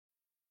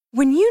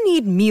When you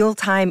need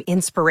mealtime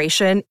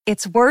inspiration,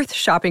 it's worth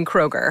shopping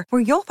Kroger,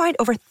 where you'll find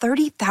over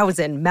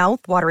 30,000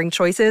 mouth-watering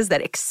choices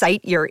that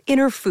excite your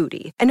inner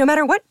foodie. And no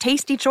matter what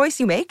tasty choice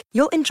you make,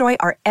 you'll enjoy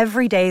our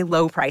everyday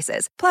low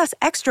prices, plus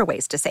extra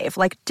ways to save,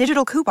 like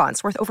digital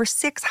coupons worth over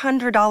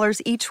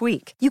 $600 each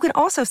week. You can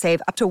also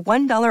save up to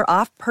 $1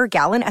 off per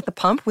gallon at the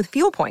pump with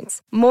fuel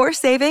points. More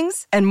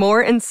savings and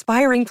more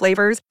inspiring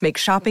flavors make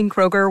shopping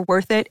Kroger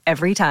worth it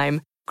every time.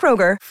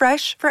 Kroger,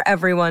 fresh for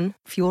everyone.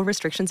 Fuel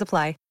restrictions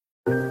apply.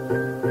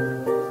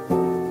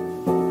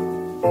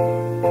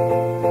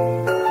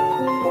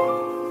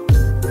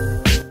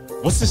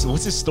 What's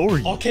this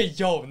story? Okay,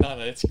 no,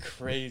 it's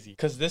crazy.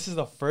 Because this is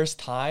the first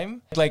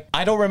time, like,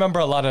 I don't remember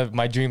a lot of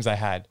my dreams I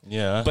had.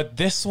 Yeah. But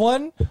this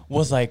one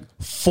was like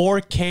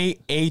 4K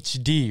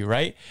HD,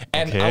 right?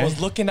 And I was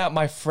looking at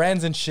my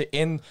friends and shit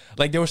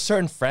like, there were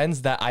certain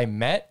friends that I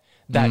met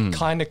that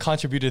kind of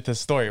contributed to the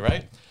story,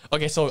 right?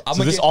 Okay, so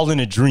this all in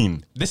a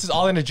dream. This is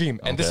all in a dream.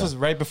 And this was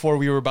right before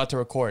we were about to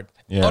record.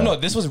 Yeah. Oh, no,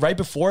 this was right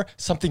before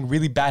something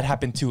really bad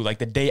happened too, like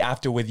the day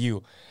after with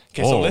you.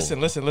 Okay, so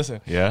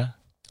listen. Yeah.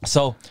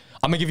 So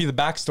I'm gonna give you the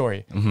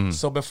backstory.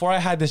 So before I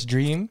had this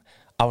dream,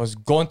 I was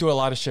going through a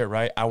lot of shit,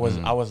 right? I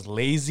was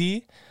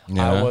lazy.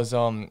 Yeah. I was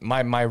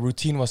my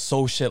routine was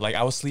so shit. Like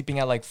I was sleeping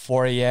at like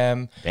 4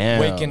 a.m.,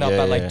 waking up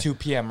at like 2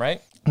 p.m.,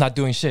 right? Not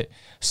doing shit.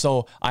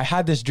 So I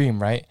had this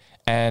dream, right?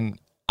 And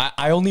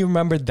I only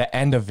remembered the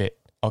end of it.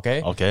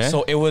 Okay.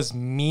 So it was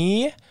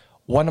me,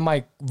 one of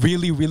my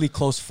really, really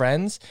close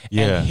friends,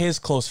 and his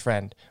close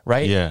friend,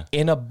 right? Yeah.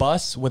 In a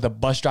bus with a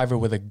bus driver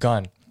with a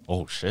gun.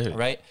 Oh, shit.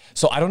 Right?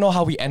 So I don't know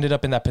how we ended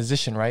up in that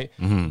position, right?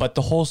 But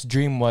the whole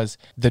dream was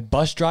the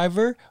bus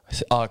driver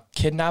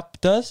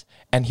kidnapped us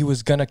and he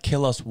was going to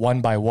kill us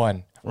one by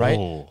one, right?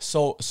 Oh.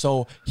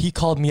 So he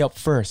called me up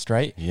first,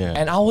 right? Yeah.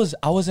 And I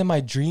was in my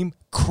dream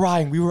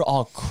crying. We were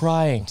all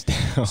crying.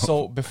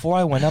 So before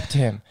I went up to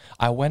him,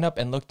 I went up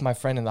and looked my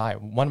friend in the eye,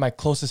 one of my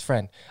closest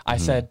friend. I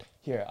said,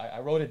 here, I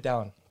wrote it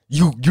down.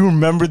 You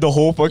remember the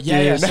whole fucking...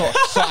 Yeah.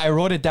 So I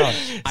wrote it down.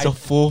 It's a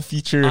full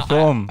feature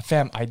film.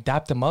 Fam, I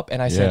dapped him up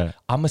and I said,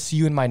 I'm going to see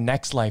you in my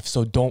next life,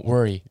 so don't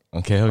worry.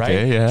 Okay,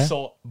 right? yeah.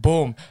 So,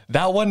 boom.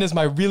 That one is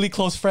my really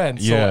close friend.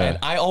 So, and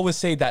I always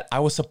say that I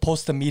was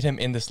supposed to meet him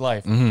in this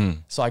life.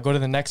 So I go to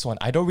the next one.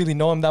 I don't really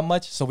know him that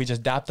much, so we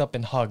just dapped up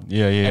and hugged.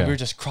 Yeah. And we were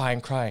just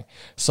crying.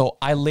 So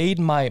I laid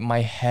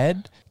my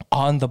head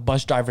on the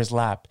bus driver's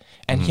lap,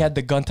 and he had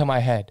the gun to my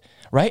head.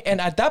 Right?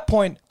 And at that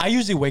point, I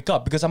usually wake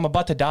up because I'm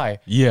about to die.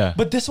 Yeah.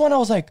 But this one, I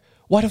was like,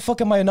 why the fuck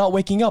am I not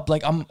waking up?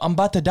 Like, I'm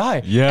about to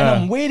die. Yeah. And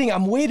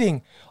I'm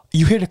waiting.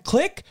 You hear the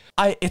click?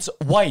 It's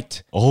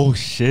white. Oh,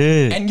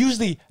 shit. And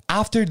usually,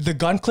 after the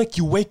gun click,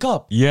 you wake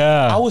up.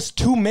 Yeah. I was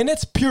 2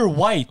 minutes, pure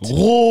white.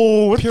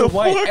 Whoa, what pure the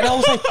white.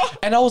 fuck?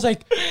 And I was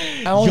like,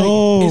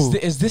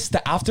 is this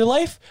the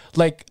afterlife?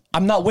 Like,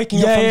 I'm not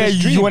waking up from this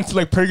dream. You went to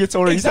like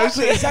purgatory.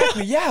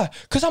 Exactly, yeah.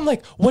 Because I'm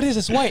like, what is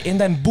this white? And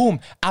then boom,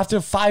 after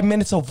 5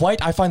 minutes of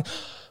white, I find,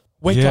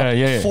 wake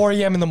up, 4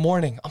 a.m. in the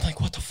morning. I'm like,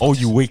 what the fuck? Oh,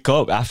 you wake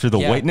up after the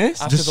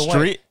whiteness? After Just the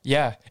straight? White.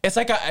 Yeah. It's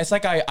like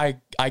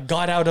I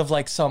got out of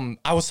like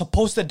I was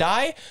supposed to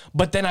die,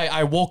 but then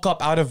I woke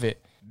up out of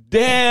it.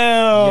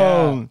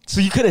 Damn. Yeah.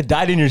 So you could have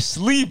died in your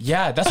sleep.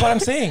 Yeah, that's what I'm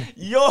saying.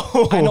 Yo.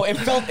 I know, it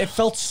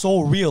felt so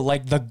real.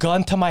 Like the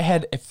gun to my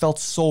head, it felt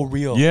so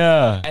real.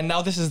 Yeah. And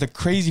now this is the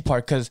crazy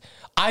part, because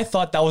I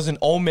thought that was an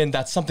omen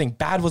that something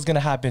bad was gonna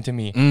happen to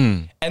me.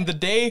 And the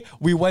day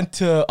we went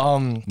to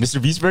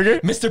Mr. Beast Burger?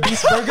 Mr.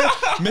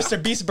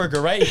 Beast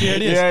Burger, right? Here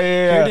it is.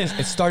 Yeah. Here it is.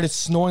 It started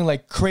snowing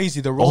like crazy.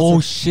 The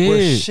roads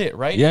were shit,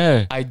 right?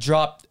 Yeah. I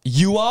dropped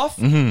you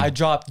off. I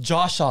dropped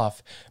Josh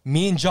off.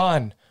 Me and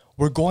John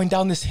were going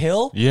down this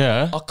hill.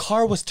 Yeah. A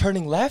car was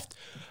turning left.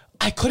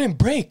 I couldn't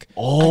brake.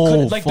 Oh, I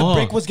couldn't, like fuck. The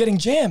brake was getting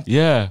jammed.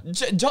 Yeah.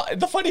 John,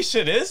 the funny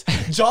shit is,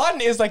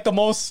 John is like the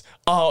most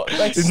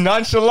it's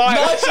nonchalant.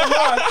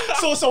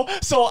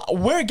 So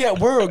we're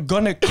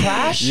gonna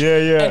crash.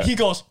 Yeah. And he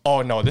goes,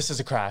 "Oh no, this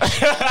is a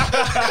crash."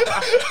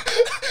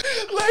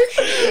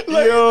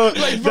 Yo, bro,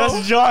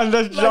 that's John,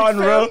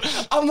 bro.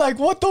 I'm like,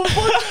 what the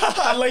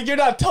fuck? Like, you're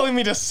not telling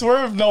me to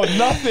swerve, no,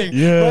 nothing.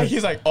 Yeah. Right?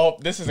 He's like, oh,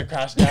 this is a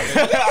crash.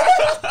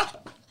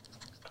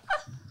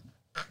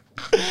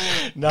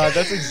 Nah,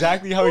 that's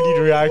exactly how he'd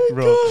react,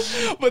 bro.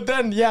 But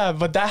then,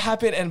 but that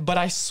happened, but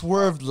I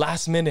swerved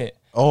last minute.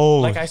 Oh.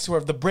 Like, I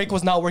swerved. The brake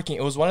was not working.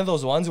 It was one of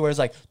those ones where it's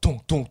like,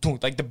 tung, tung, tung.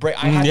 Like, the brake,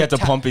 You had to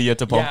pump it.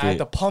 I had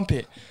to pump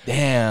it.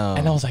 Damn.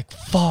 And I was like,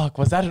 fuck,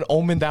 was that an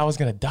omen that I was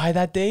going to die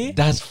that day?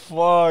 That's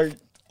fucked.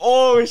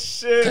 Oh,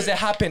 shit. Because it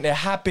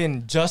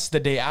happened just the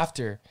day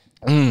after.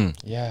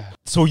 Yeah.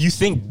 So you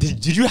think,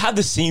 did you have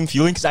the same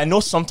feeling? Because I know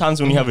sometimes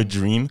when you have a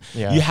dream,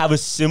 you have a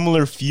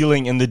similar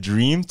feeling in the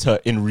dream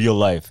to in real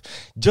life.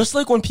 Just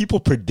like when people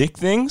predict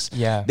things,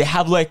 they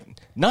have like,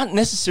 not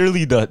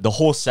necessarily the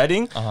whole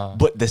setting,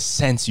 but the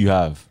sense you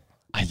have.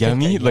 You get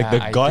me? Like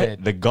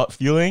the gut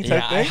feeling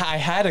type thing? I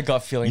had a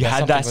gut feeling. You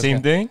had that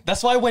same thing?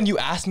 That's why when you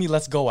asked me,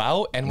 let's go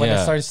out, and when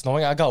it started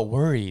snowing, I got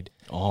worried.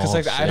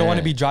 Because I don't want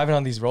to be driving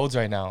on these roads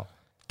right now.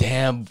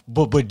 Damn,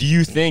 but do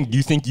you think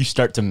you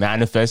start to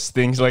manifest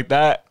things like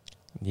that?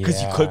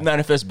 Because you could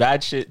manifest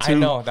bad shit too. I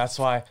know, that's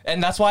why.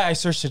 And that's why I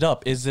searched it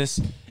up. Is this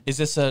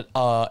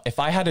a if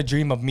I had a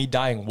dream of me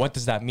dying, what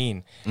does that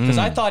mean? Because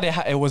I thought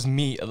it was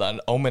me, an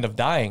omen of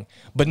dying.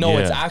 But no,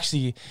 it's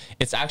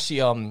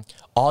actually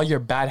all your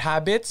bad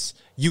habits,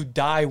 you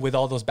die with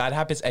all those bad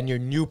habits and your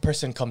new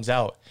person comes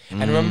out.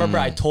 And remember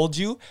I told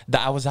you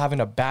that I was having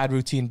a bad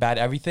routine, bad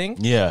everything?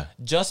 Yeah.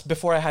 Just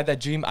before I had that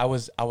dream, I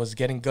was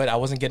getting good. I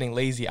wasn't getting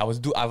lazy. I was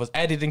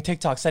editing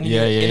TikTok, sending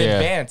you in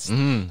advance,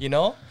 you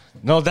know?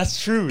 No, that's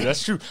true.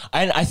 That's true.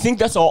 And I think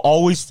that's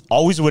always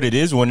what it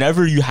is.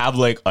 Whenever you have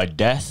like a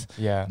death,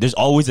 there's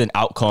always an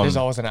outcome. There's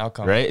always an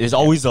outcome. Right? There's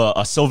always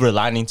a silver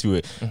lining to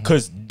it.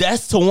 Because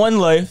death to one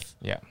life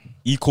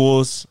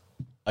equals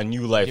a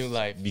new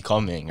life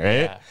becoming,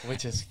 right? Yeah,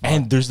 which is fun.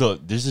 And there's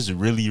this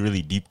really,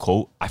 really deep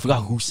quote. I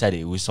forgot who said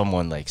it. It was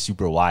someone like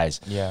super wise.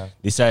 Yeah.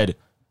 They said,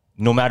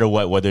 no matter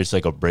what, whether it's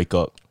like a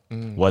breakup,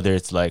 whether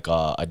it's like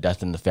a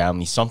death in the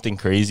family, something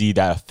crazy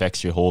that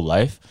affects your whole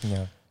life.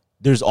 Yeah.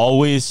 There's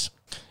always,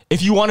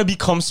 if you want to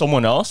become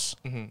someone else,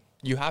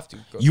 you have to.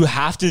 You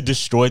have to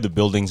destroy the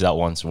buildings that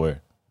once were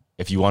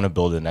if you want to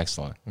build the next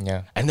one.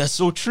 Yeah. And that's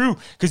so true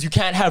because you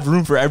can't have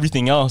room for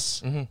everything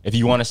else if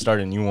you want to start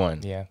a new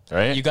one. Yeah.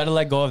 Right? You got to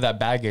let go of that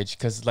baggage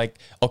because like,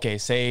 okay,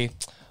 say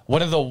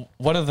one of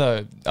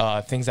the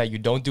things that you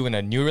don't do in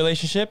a new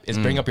relationship is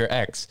bring up your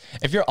ex.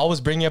 If you're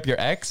always bringing up your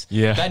ex,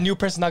 that new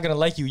person's not going to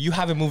like you. You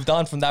haven't moved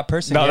on from that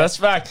person No, yet. that's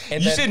fact.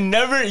 And you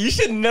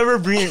should never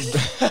bring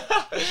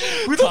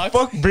who the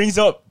fuck brings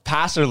up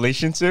past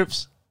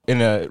relationships in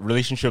a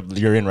relationship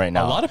you're in right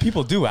now? A lot of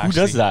people do, actually. Who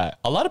does that?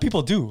 A lot of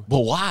people do.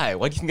 But why?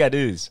 Why do you think that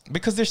is?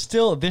 Because they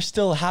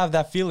still have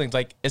that feeling,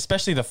 like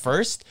especially the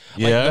first.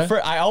 Yeah.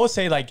 Like I always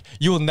say like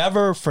you will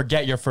never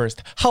forget your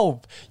first.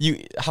 How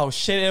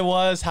shit it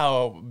was,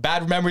 how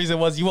bad memories it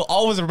was. You will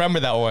always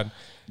remember that one.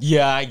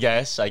 Yeah, I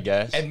guess.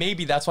 And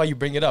maybe that's why you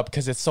bring it up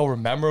because it's so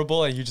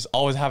memorable and you just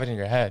always have it in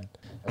your head.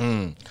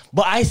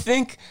 But I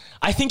think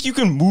you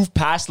can move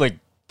past like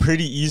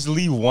pretty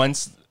easily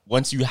once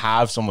you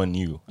have someone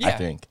new. Yeah, I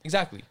think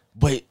exactly.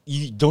 But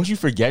don't you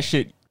forget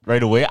shit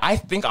right away? I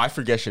think I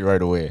forget shit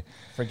right away.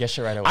 Forget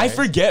shit right away. I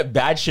forget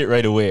bad shit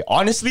right away.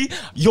 Honestly,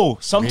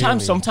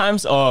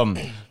 sometimes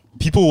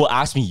people will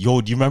ask me,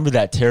 "Yo, do you remember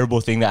that terrible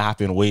thing that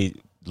happened way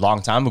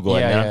long time ago?"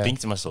 And then I'm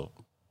thinking to myself,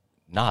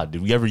 nah,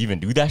 did we ever even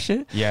do that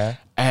shit? Yeah.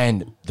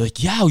 And they're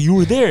like, yeah, you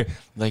were there.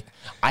 Like,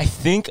 I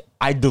think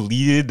I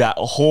deleted that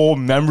whole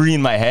memory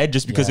in my head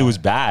just because it was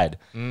bad.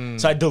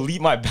 So I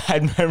delete my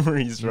bad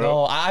memories, bro.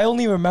 No, I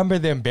only remember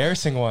the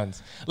embarrassing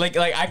ones. Like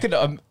I could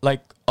in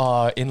like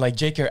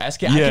JK or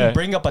SK, I can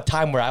bring up a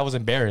time where I was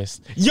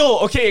embarrassed. Yo,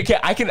 okay,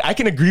 I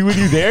can agree with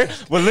you there.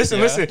 But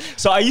listen.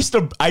 So I used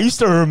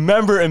to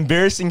remember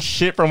embarrassing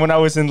shit from when I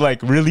was in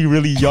like really,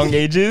 really young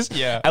ages.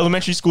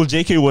 Elementary school,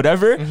 JK,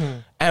 whatever.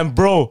 And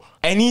bro,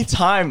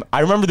 anytime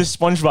I remember this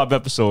SpongeBob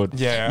episode.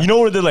 Yeah. You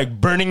know where they're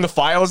like burning the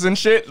files and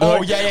shit? They're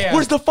like,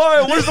 Where's the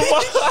file? Where's the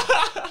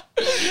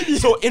file?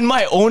 So in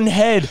my own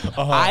head,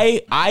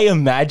 I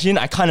imagine,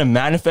 I kind of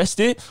manifest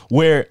it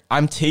where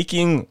I'm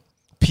taking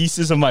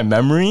pieces of my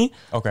memory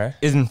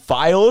in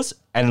files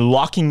and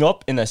locking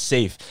up in a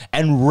safe.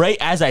 And right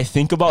as I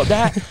think about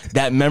that,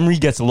 that memory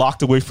gets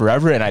locked away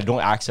forever and I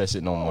don't access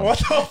it no more. What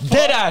the fuck?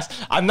 Dead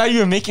ass. I'm not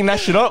even making that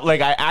shit up.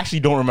 Like, I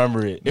actually don't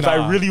remember it. If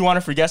I really want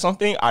to forget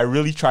something, I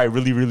really try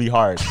really, really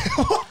hard.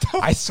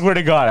 I swear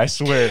to God, I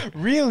swear.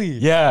 Really?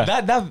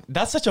 Yeah.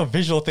 That's such a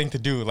visual thing to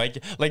do. Like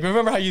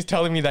remember how you was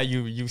telling me that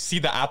you see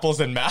the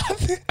apples in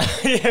math?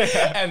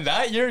 And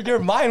that your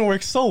mind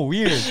works so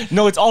weird.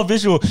 No, it's all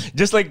visual.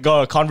 Just like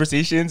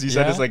conversations. You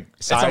said it's like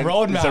sign. It's a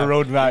roadmap. It's a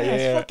roadmap.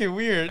 Yeah. It's fucking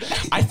weird.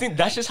 I think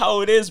that's just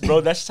how it is, bro.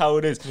 That's just how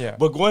it is. Yeah.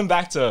 But going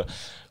back to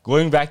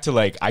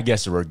like, I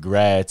guess,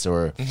 regrets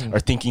or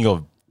thinking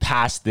of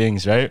past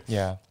things, right?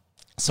 Yeah.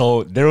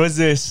 So there's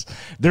this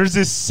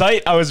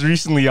site I was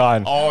recently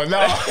on. Oh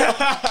no.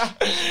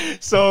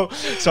 So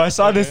I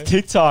saw this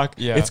TikTok.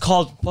 Yeah. It's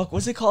called,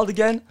 what's it called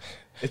again?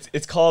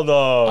 It's called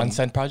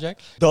Unsent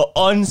Project? The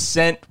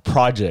Unsent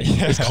Project.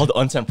 Yeah. It's called the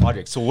Unsent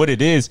Project. So what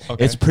it is,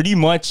 it's pretty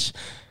much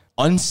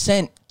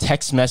unsent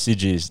text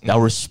messages that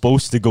were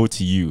supposed to go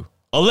to you.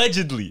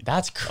 Allegedly.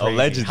 That's crazy.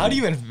 Allegedly. How do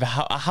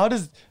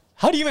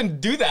you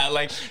even do that?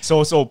 Like,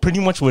 so pretty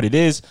much what it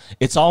is,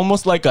 it's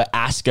almost like a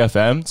Ask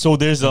FM. So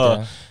there's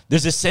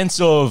a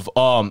sense of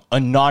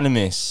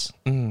anonymous,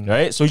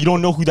 right? So you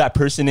don't know who that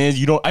person is.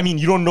 You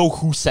don't know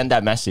who sent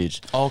that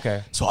message.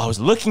 Okay. So I was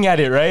looking at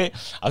it, right?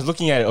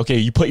 Okay,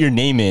 you put your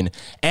name in.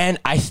 And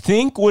I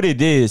think what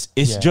it is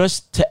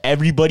just to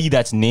everybody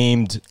that's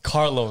named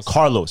Carlos,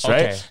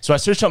 right? Okay. So I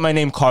searched up my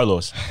name,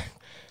 Carlos.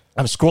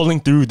 I'm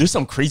scrolling through. There's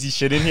some crazy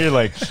shit in here.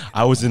 Like,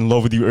 I was in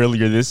love with you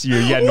earlier this year.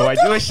 You had no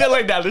idea. Like, shit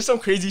like that. There's some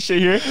crazy shit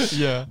here.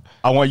 Yeah.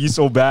 I want you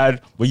so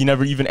bad, but you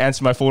never even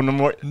answer my phone no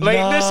more. Like,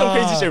 there's some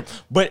crazy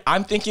shit. But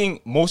I'm thinking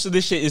most of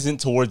this shit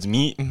isn't towards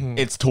me.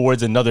 It's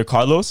towards another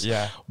Carlos.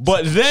 Yeah.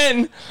 But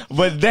then,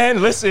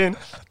 listen,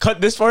 cut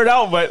this part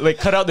out, but like,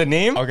 cut out the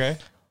name. Okay.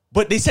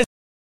 But they said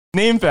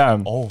name,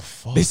 fam. Oh,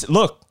 fuck. They said,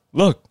 look.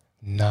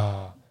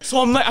 Nah.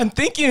 So I'm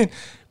thinking,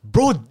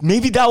 bro,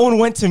 maybe that one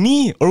went to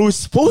me, or it was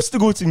supposed to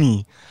go to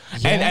me.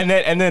 Yeah.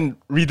 And then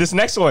read this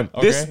next one.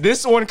 Okay.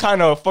 This one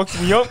kind of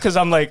fucks me up because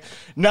I'm like,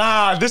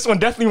 nah, this one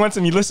definitely went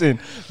to me. Listen,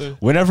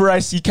 whenever I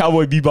see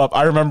Cowboy Bebop,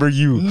 I remember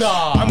you.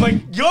 Nah. I'm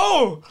like,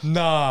 yo,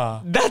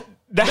 nah.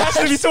 That has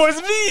to be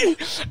towards me.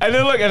 And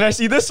then look, and I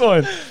see this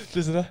one.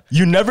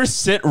 You never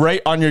sit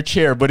right on your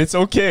chair, but it's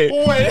okay.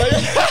 Wait.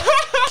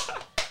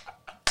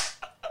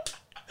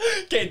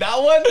 Okay, that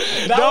one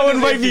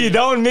might be.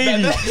 That one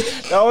maybe.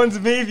 That one's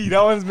maybe.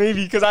 That one's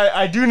maybe. Because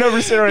I do never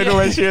sit right on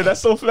my chair.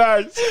 That's so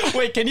facts.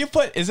 Wait, can you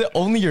put, is it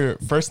only your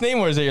first name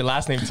or is it your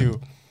last name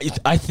too?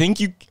 I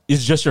think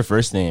it's just your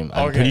first name.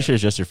 I'm pretty sure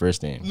it's just your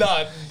first name.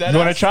 Nah, you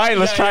want to try it?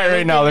 Let's try it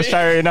right now. Let's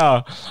try it right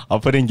now. I'll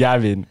put in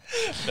Gavin.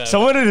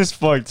 Some of it is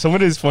fucked. Some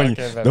of it is funny.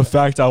 Okay, the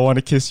fact I want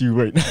to kiss you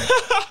right now.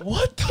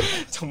 What?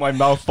 Till my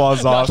mouth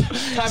falls off.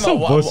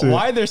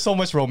 Why are there so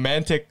much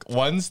romantic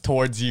ones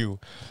towards you?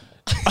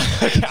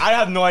 I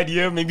have no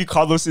idea. Maybe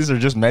Carlos's are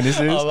just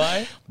menaces.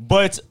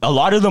 But a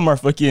lot of them are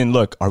fucking,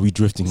 look, are we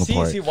drifting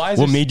apart?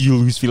 What made you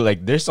lose feel?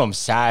 Like, there's some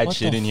sad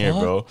shit in here,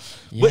 bro.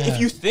 Yeah. But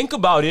if you think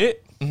about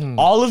it,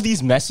 all of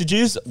these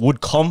messages would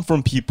come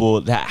from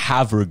people that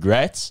have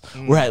regrets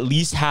or at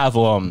least have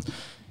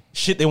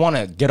shit they want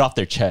to get off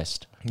their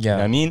chest. Yeah. You know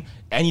what I mean?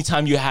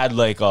 Anytime you had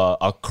like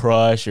a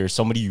crush or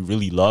somebody you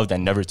really loved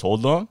and never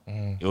told them,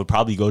 it would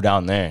probably go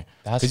down there.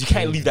 Because you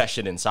can't leave that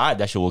shit inside.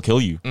 That shit will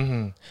kill you.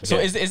 Okay. So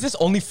is this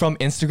only from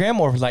Instagram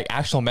or like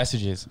actual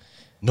messages?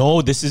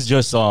 No, this is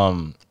just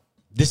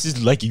this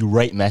is like you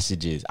write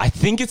messages. I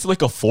think it's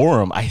like a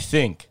forum, I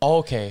think. Oh,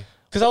 okay.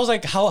 Because I was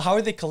like, how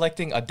are they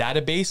collecting a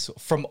database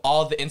from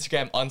all the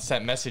Instagram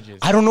unsent messages?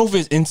 I don't know if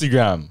it's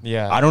Instagram.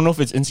 Yeah. I don't know if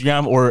it's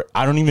Instagram or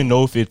I don't even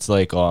know if it's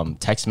like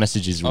text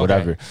messages or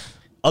whatever.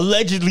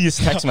 Allegedly,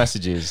 it's text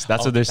messages.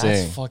 That's what they're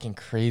saying. That's fucking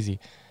crazy.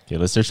 Okay,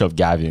 let's search up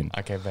Gavin.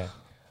 Okay, bet.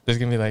 There's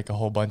going to be like a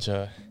whole bunch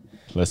of...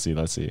 Let's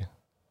see.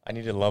 I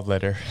need a love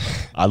letter.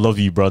 I love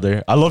you,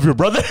 brother. I love your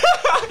brother.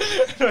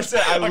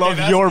 I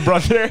love your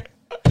brother.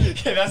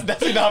 Yeah, that's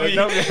definitely not me.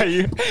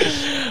 You.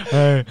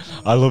 Hey,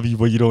 I love you,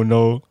 but you don't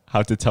know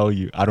how to tell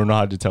you. I don't know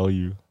how to tell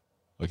you.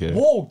 Okay.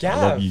 Whoa, Gav.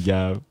 I love you,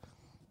 Gav.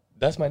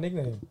 That's my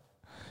nickname.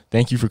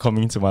 Thank you for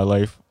coming into my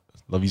life.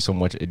 Love you so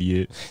much,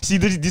 idiot. See,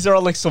 these are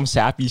all like some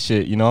sappy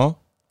shit, you know?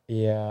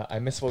 Yeah, I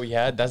miss what we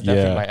had. That's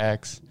definitely my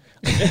ex.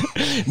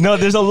 No,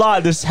 there's a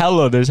lot. There's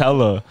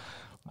hella.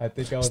 I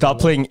think I was Stop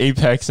playing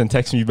Apex and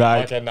text me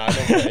back. Okay, no, I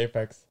don't play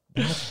Apex.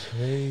 That's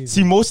crazy.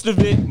 See, most of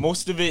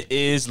it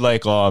is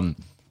like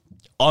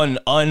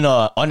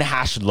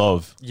unhashed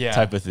love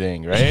type of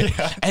thing, right?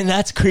 Yeah. And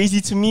that's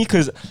crazy to me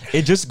because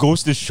it just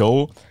goes to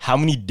show how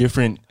many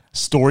different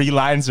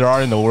storylines there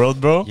are in the world,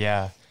 bro.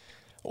 Yeah.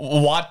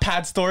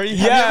 Wattpad story? Have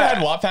you ever had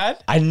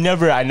Wattpad? I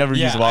never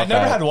used Wattpad. I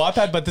never had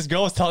Wattpad, but this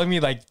girl was telling me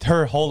like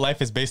her whole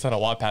life is based on a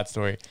Wattpad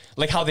story.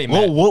 Like how they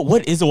met.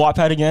 What is a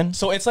Wattpad again?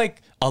 So it's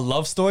like a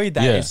love story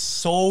that is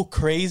so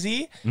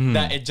crazy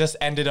that it just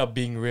ended up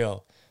being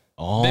real.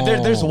 Oh,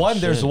 there's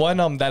one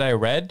that I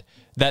read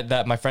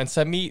that my friend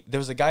sent me. There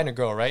was a guy and a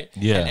girl, right?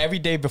 Yeah. And every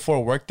day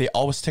before work, they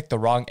always took the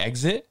wrong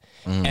exit.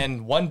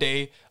 And one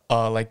day,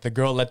 like the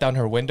girl let down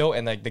her window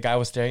and like the guy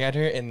was staring at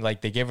her and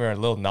like they gave her a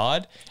little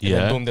nod. And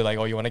then boom, they're like,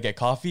 oh, you want to get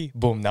coffee?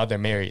 Boom, now they're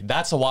married.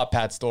 That's a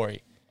Wattpad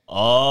story.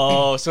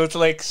 Oh, so it's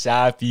like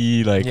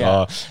sappy, like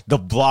the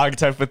blog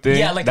type of thing.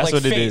 Yeah, that's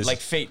what fate, it is. like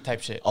fate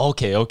type shit.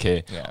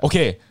 Okay. Yeah.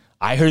 Okay,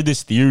 I heard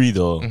this theory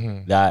though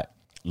that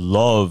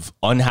love,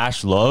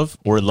 unhashed love,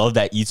 or love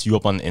that eats you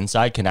up on the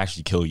inside can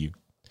actually kill you.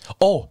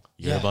 Oh,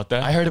 you heard about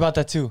that? I heard about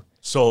that too.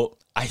 So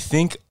I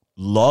think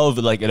love,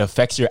 like, it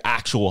affects your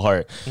actual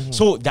heart.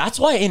 So that's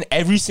why in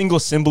every single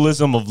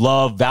symbolism of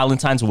love,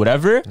 Valentine's,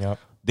 whatever,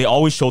 they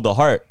always show the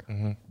heart.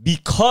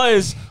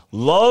 Because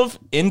love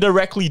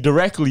indirectly,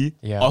 directly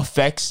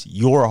affects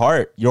your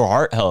heart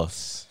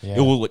health. It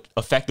will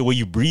affect the way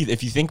you breathe.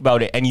 If you think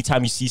about it,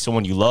 anytime you see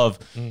someone you love,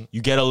 you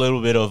get a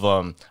little bit of,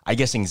 I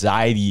guess,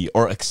 anxiety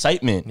or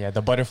excitement. Yeah,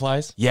 the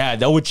butterflies. Yeah,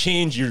 that would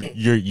change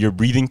your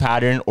breathing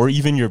pattern or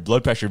even your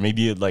blood pressure.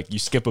 Maybe like you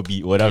skip a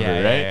beat, whatever,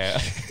 right? Yeah.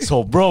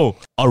 So, bro,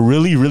 a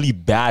really, really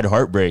bad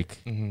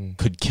heartbreak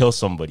could kill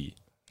somebody.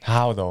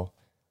 How though?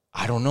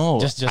 I don't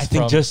know. I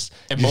think just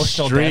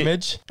emotional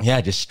damage.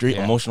 Yeah, just straight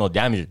emotional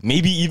damage.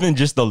 Maybe even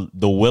just the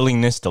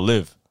willingness to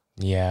live.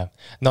 Yeah.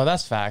 No,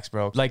 that's facts,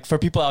 bro. Like for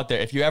people out there,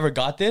 if you ever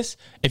got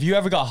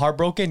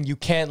heartbroken, you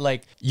can't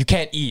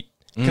eat.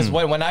 Because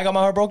when I got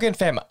my heart broken,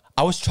 fam,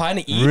 I was trying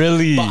to eat.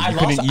 Really? But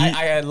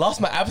I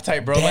lost my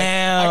appetite, bro.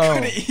 Damn. Like, I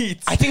couldn't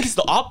eat. I think it's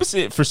the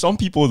opposite for some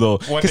people though.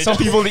 Because some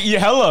people they eat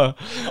hella.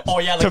 Oh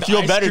yeah, like to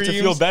feel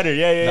better.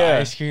 Yeah.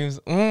 Ice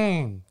creams.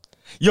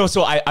 Yo,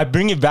 so I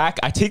bring it back.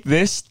 I take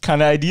this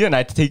kind of idea and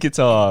I take it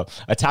to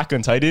Attack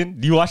on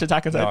Titan. Do you watch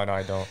Attack on Titan? No,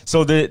 I don't.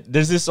 So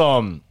there's this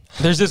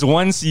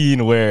one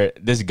scene where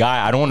this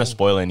guy, I don't want to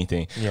spoil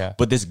anything. Yeah.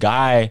 But this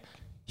guy,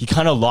 he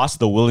kind of lost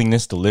the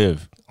willingness to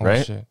live,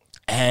 right? Shit.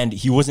 And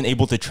he wasn't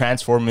able to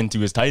transform into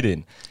his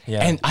Titan.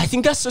 Yeah. And I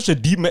think that's such a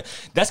deep,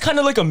 that's kind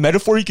of like a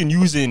metaphor you can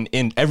use in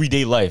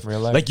everyday life. Real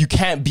life. Like you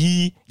can't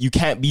be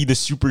the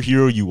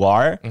superhero you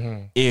are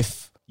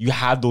if you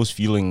have those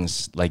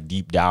feelings like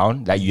deep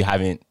down that you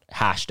haven't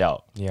hashed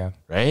out. Yeah.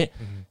 Right?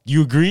 Do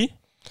you agree?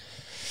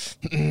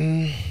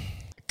 Do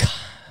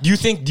you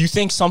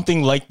think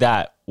something like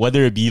that,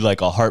 whether it be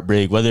like a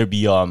heartbreak, whether it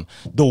be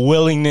the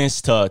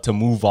willingness to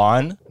move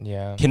on,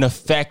 can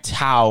affect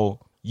how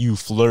you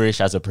flourish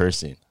as a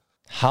person?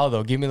 How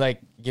though? Give me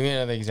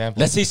another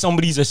example. Let's say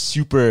somebody's a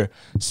super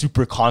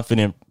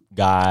confident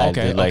guy.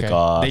 Okay, like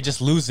they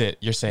just lose it,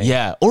 you're saying?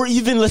 Yeah. Or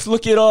even let's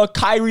look at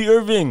Kyrie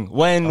Irving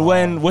when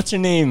what's her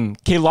name?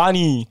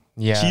 Kaylani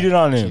cheated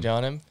on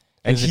him.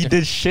 And he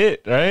did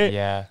shit, right?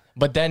 Yeah.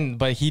 But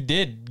he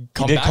did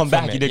come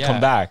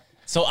back.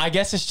 So I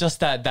guess it's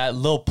just that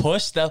little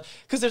push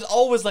because there's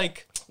always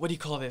like, what do you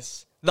call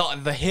this?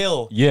 The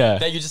hill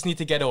that you just need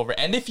to get over.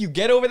 And if you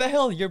get over the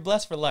hill, you're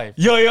blessed for life.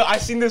 Yo, I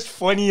seen this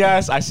funny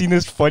ass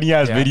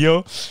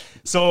video.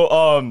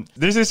 So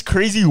there's this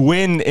crazy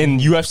win in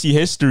UFC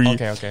history.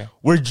 Okay.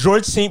 Where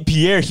George St.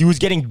 Pierre, he was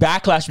getting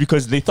backlash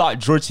because they thought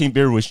George St.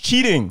 Pierre was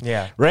cheating.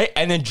 Yeah. Right?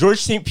 And then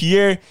George St.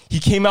 Pierre, he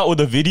came out with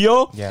a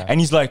video and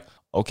he's like,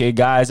 okay,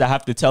 guys, I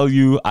have to tell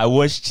you, I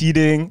was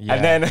cheating.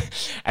 And then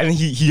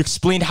he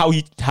explained how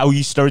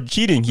he started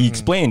cheating. He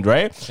explained,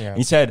 right? Yeah.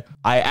 He said,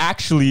 I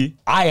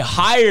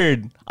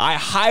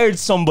hired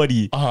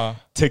somebody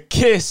to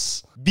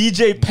kiss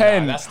BJ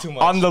Penn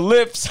on the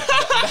lips.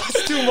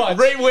 That's too much.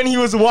 Right when he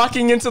was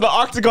walking into the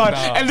octagon.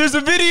 And there's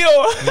a video.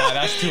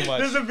 That's too much.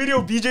 There's a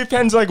video. BJ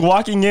Penn's like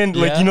walking in,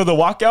 like, you know, the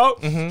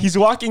walkout. He's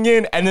walking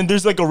in, and then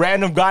there's like a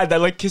random guy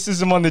that like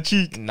kisses him on the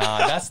cheek.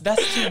 That's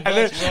too much,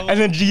 bro. And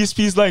then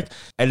GSP's like,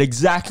 at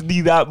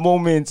exactly that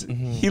moment,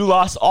 he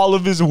lost all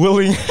of his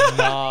willing,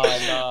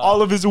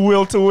 all of his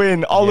will to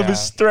win, all of his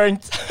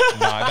strength.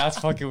 That's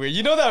fucking weird.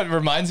 You know that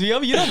reminds me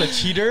of? You know the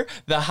cheater,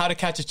 the How to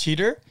Catch a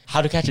Cheater?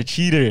 How to Catch a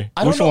Cheater.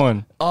 Which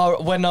one?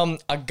 When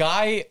a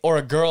guy or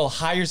a girl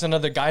hires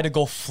another guy to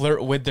go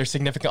flirt with their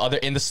significant other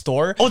in the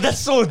store. Oh, that's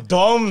so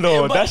dumb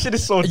though. That shit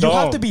is so dumb. You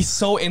have to be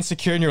so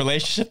insecure in your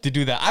relationship to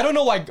do that. I don't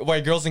know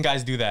why girls and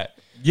guys do that.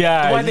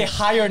 Yeah. Why they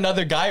hire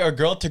another guy or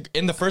girl to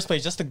in the first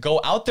place just to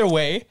go out their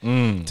way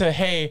to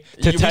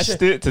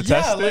test it.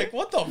 Like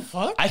what the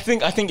fuck? I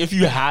think if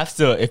you have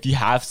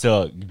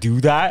to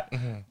do that,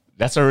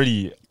 that's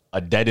already a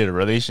deaded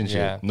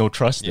relationship. No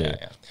trust there.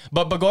 Yeah.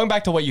 But going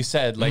back to what you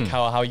said, like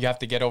how you have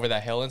to get over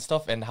that hill and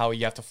stuff and how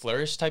you have to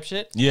flourish type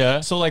shit. Yeah.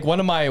 So like one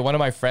of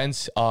my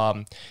friends,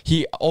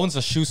 he owns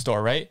a shoe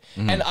store, right?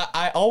 And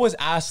I always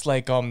ask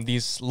like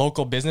these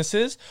local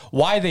businesses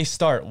why they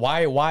start,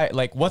 why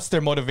like what's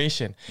their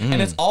motivation?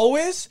 And it's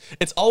always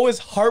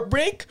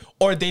heartbreak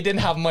or they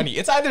didn't have money.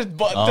 It's either the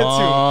two, you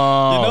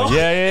know?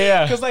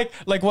 Yeah. Because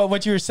like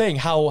what you were saying,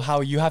 how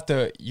you have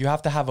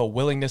to have a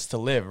willingness to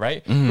live,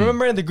 right?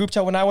 Remember in the group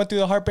chat when I went through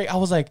the heartbreak, I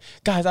was like,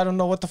 guys, I don't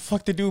know what the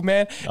fuck to do,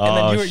 man.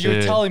 And then you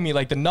were telling me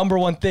like the number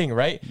one thing,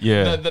 right?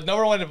 Yeah. The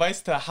number one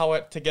advice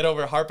to get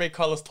over heartbreak,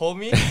 Carlos told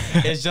me,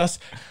 is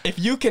just if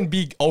you can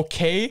be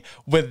okay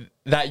with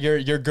that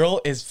your girl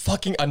is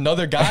fucking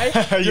another guy,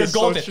 you're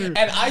golden. So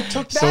and I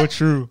took that. So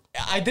true.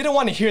 I didn't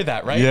want to hear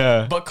that, right?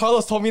 Yeah. But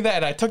Carlos told me that,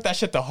 and I took that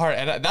shit to heart,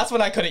 and that's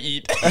when I couldn't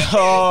eat.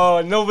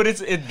 Oh no, but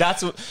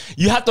that's what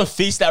you have to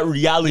face, that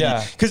reality.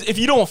 Because if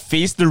you don't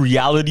face the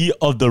reality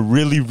of the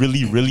really,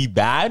 really, really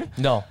bad,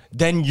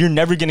 then you're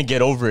never gonna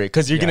get over it.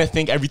 Because you're gonna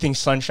think everything's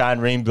sunshine,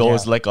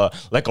 rainbows, like a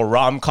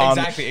rom-com.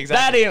 Exactly.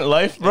 That ain't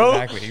life, bro.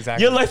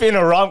 Exactly. Your life ain't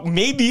a rom.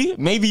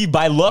 Maybe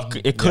by luck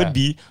it could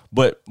be,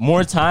 but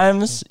more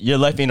times your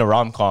life ain't a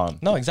rom-com.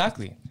 No,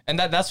 exactly. And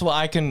that's what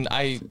I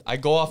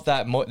go off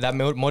that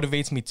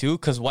motivates me too,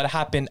 because what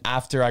happened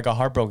after I got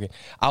heartbroken,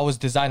 I was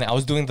designing, I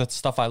was doing the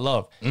stuff I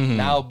love.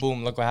 Now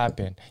boom, look what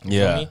happened. You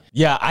feel me?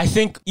 Yeah, I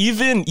think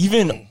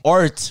even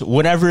art,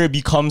 whenever it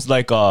becomes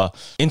like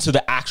into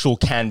the actual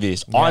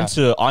canvas,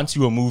 onto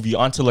a movie,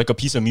 onto like a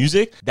piece of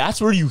music, that's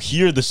where you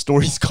hear the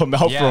stories come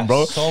out from,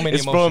 bro. So many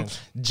it's emotions.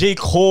 From J.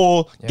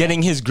 Cole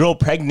getting his girl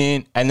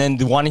pregnant and then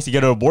wanting to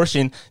get an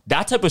abortion.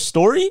 That type of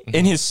story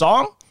in his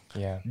song,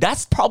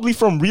 that's probably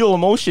from real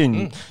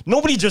emotion.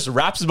 Nobody just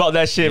raps about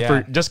that shit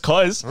for just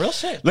cause. Real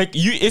shit. Like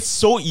it's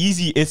so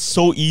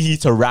easy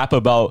to rap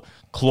about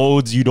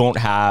clothes you don't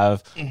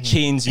have,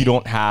 chains you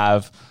don't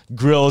have,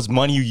 grills,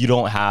 money you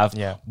don't have.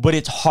 But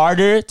it's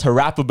harder to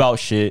rap about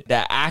shit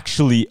that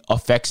actually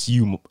affects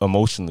you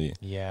emotionally.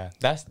 Yeah.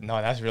 That's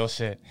real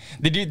shit.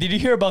 Did you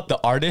hear about the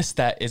artist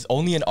that is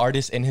only an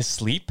artist in his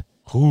sleep?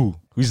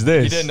 Who's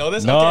this? You didn't know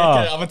this? No.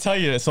 Okay, I'm gonna tell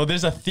you this. So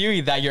there's a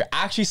theory that you're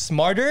actually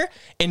smarter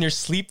in your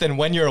sleep than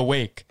when you're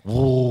awake.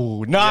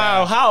 Ooh, no,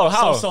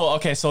 how?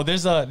 So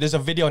there's a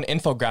video, an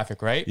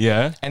infographic, right?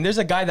 Yeah. And there's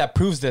a guy that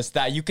proves this,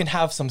 that you can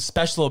have some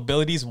special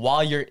abilities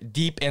while you're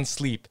deep in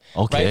sleep.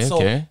 Okay, right?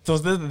 okay. So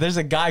there's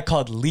a guy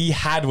called Lee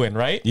Hadwin,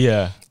 right?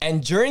 Yeah.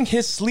 And during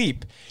his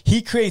sleep,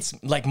 he creates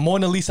like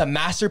Mona Lisa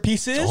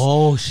masterpieces.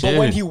 Oh shit. But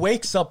when he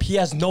wakes up, he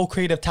has no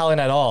creative talent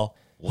at all.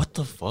 What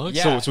the fuck?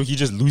 Yeah. So he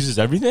just loses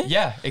everything?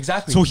 Yeah,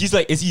 exactly. So he's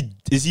like, is he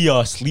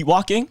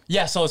sleepwalking?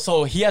 Yeah,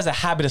 so he has a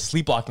habit of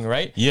sleepwalking,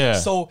 right? Yeah.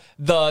 So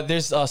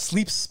there's a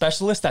sleep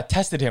specialist that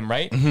tested him,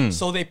 right?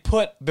 So they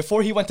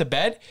before he went to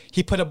bed,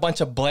 he put a bunch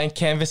of blank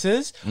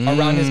canvases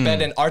around his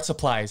bed and art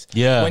supplies.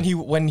 Yeah.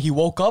 When he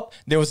woke up,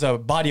 there was a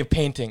body of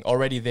painting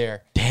already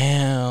there.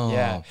 Damn.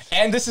 Yeah.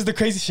 And this is the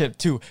crazy shit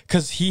too,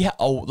 because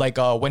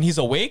when he's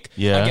awake,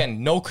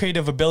 again, no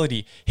creative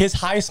ability. His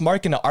highest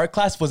mark in the art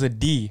class was a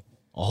D.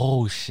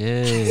 Oh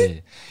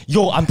shit.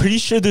 Yo, I'm pretty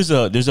sure there's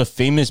a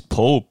famous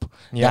pope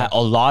that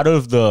a lot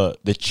of the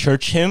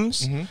church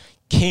hymns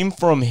came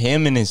from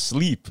him in his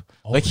sleep.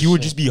 Like he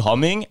would just be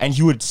humming and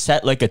he would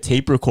set like a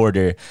tape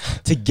recorder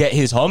to get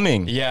his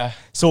humming. Yeah.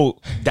 So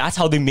that's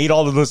how they made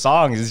all of the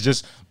songs. It's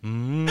just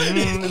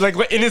like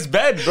in his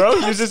bed, bro.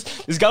 He was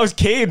just, this guy was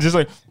caged, just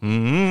like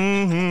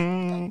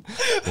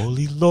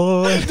Holy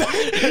Lord.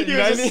 You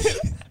know what I mean?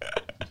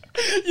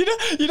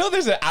 You know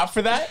there's an app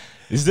for that?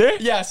 Is there?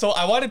 Yeah, so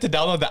I wanted to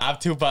download the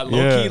app too, but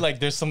low-key, like,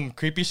 there's some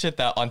creepy shit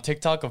that on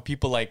TikTok of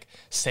people, like,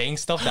 saying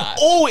stuff that...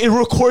 Oh, it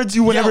records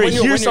you whenever it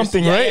hears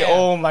something, right? Yeah.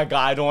 Oh, my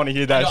God, I don't want to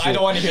hear that shit. I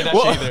don't want to hear that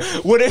shit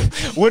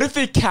either. What if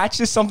it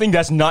catches something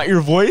that's not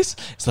your voice?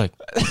 It's like,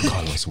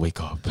 Carlos,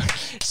 wake up.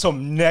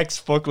 Some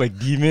next like,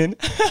 demon.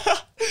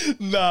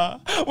 Nah.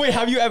 Wait,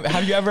 have you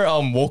ever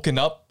woken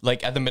up,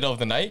 like, at the middle of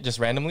the night, just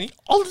randomly?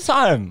 All the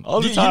time.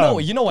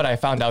 You know what I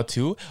found out,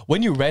 too?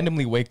 When you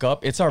randomly wake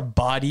up, it's our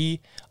body...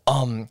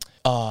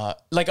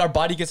 like our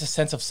body gets a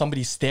sense of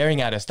somebody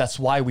staring at us. That's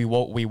why we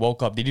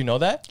woke up. Did you know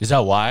that? Is that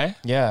why?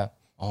 Yeah.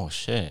 Oh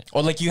shit.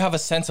 Or like you have a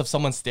sense of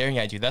someone staring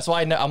at you. That's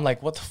why I'm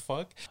like, what the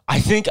fuck? I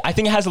think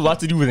it has a lot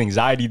to do with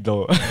anxiety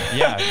though.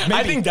 Yeah. Maybe.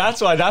 I think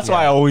that's why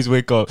I always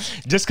wake up.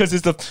 Just because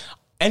it's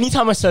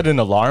anytime I set an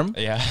alarm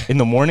in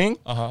the morning,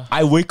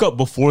 I wake up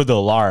before the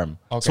alarm.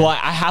 Okay. So I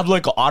have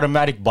like an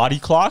automatic body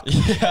clock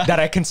that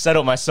I can set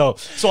up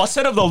myself. So I'll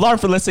set up the alarm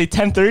for, let's say,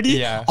 10:30.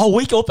 Yeah. I'll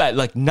wake up at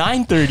like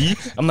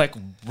 9:30. I'm like,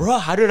 bro,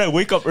 how did I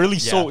wake up early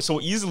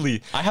so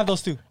easily? I have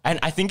those too. And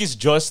I think it's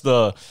just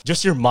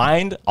your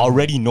mind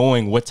already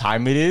knowing what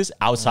time it is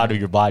outside of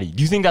your body.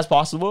 Do you think that's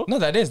possible? No,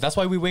 that is. That's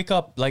why we wake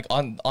up like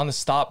on the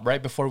stop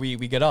right before we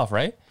get off,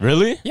 right?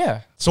 Really?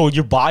 Yeah. So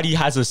your body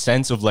has a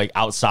sense of like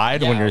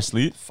outside when you're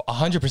asleep?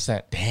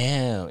 100%.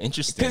 Damn,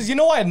 interesting. Because you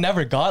know what I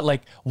never got?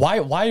 Like,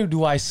 why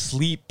do I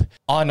sleep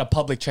on a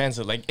public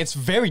transit? Like, it's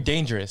very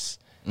dangerous.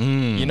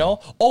 You know?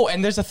 Oh,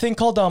 and there's a thing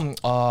called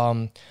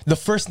the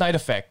first night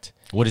effect.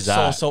 What is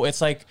that? So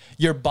it's like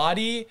your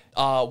body,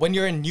 when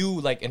you're in new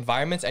like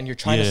environments and you're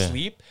trying to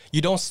sleep,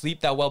 you don't sleep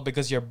that well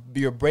because your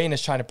brain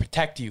is trying to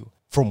protect you.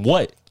 From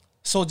what?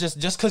 So just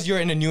because you're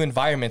in a new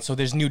environment, so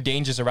there's new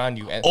dangers around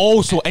you. And,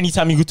 so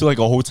anytime you go to like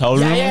a hotel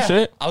room and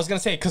shit? I was gonna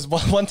say, because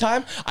one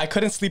time I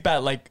couldn't sleep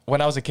at like,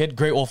 when I was a kid,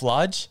 Great Wolf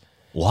Lodge.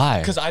 Why?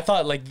 Because I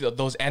thought like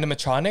those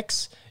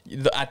animatronics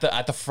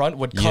at the front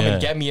would come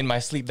and get me in my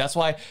sleep. That's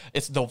why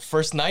it's the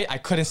first night I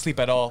couldn't sleep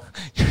at all.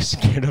 You're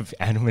scared of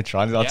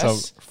animatronics?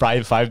 Yes.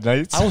 Five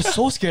Nights? I was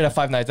so scared of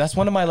Five Nights. That's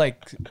one of my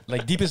like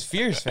deepest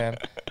fears, fam.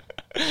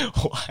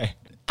 Why?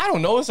 I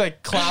don't know. It's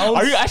like clowns.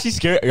 Are you actually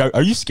scared?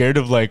 Are you scared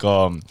of like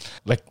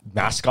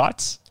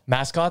mascots?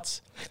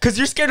 Mascots? Because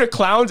you're scared of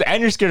clowns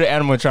and you're scared of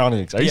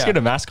animatronics. Are you scared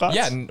of mascots?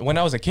 Yeah, when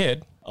I was a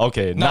kid.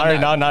 Okay, not right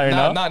now.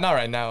 Not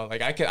right now.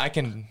 Like I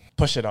can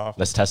push it off.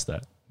 Let's test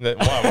that.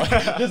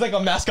 Wow. There's like a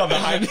mascot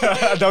behind me.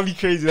 That'd be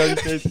crazy.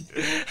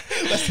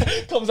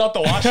 Comes out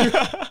the washer.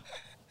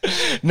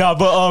 No,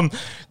 but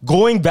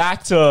going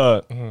back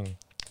to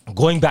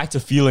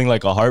feeling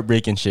like a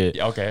heartbreak and shit.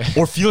 Okay.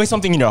 Or feeling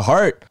something in your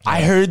heart.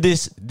 I heard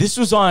this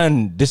was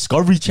on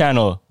Discovery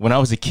Channel when I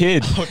was a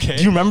kid. Okay.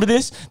 Do you remember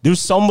this? There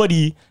was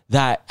somebody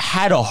that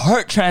had a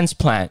heart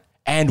transplant.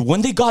 And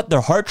when they got their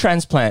heart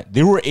transplant,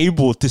 they were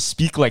able to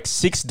speak like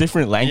 6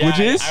 different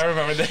languages. Yeah, I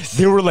remember this.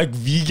 They were like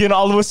vegan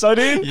all of a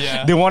sudden.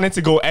 Yeah. They wanted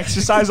to go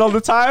exercise all the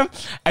time.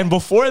 And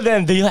before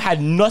then, they had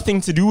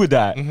nothing to do with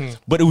that.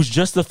 But it was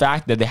just the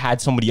fact that they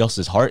had somebody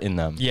else's heart in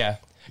them. Yeah.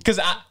 Because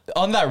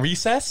on that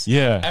recess,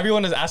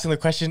 everyone was asking the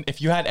question,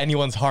 if you had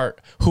anyone's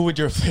heart, who would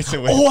you replace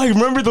it with? Oh, I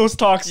remember those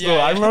talks though.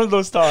 I remember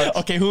those talks.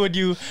 Okay, who would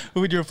you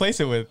replace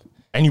it with?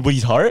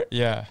 Anybody's heart?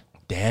 Yeah.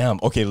 Damn.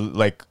 Okay,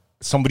 like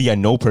somebody I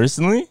know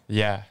personally?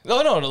 Yeah.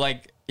 No,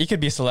 like it could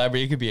be a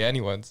celebrity, it could be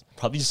anyone's.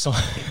 Probably just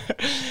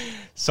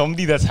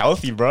somebody that's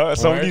healthy, bro.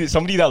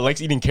 Somebody that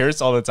likes eating carrots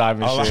all the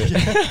time and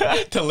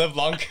shit. To live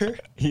longer.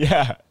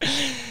 Yeah.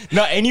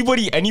 No,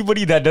 anybody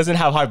that doesn't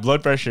have high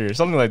blood pressure,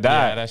 something like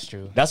that. Yeah, that's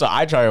true. That's what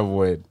I try to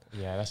avoid.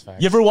 Yeah, that's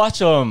fact. You ever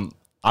watch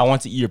I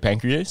Want to Eat Your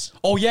Pancreas?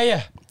 Oh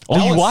yeah.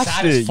 Oh, you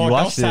watched it. You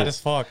watched it. Sad as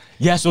fuck.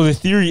 Yeah, so the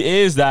theory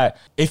is that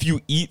if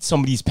you eat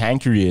somebody's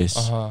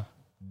pancreas,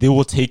 they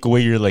will take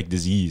away your like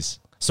disease.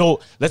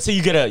 So let's say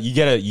you get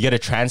a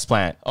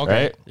transplant,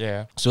 right?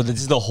 Yeah. So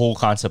this is the whole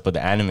concept of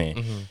the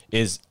anime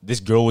is this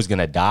girl was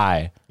gonna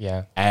die.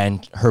 Yeah.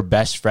 And her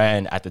best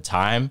friend at the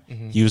time,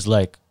 he was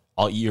like,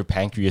 I'll eat your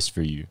pancreas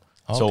for you.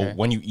 Okay. So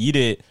when you eat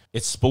it,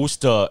 it's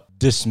supposed to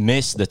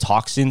dismiss the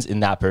toxins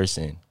in that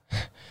person.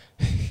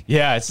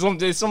 Yeah,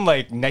 it's some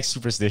like next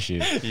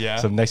superstition. Yeah.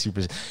 Some next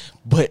superstition.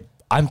 But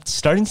I'm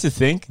starting to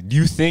think, do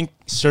you think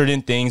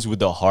certain things with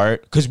the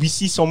heart, because we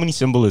see so many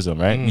symbolism,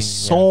 right? We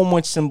see so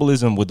much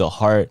symbolism with the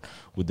heart,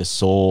 with the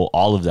soul,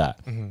 all of that.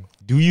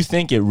 Do you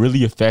think it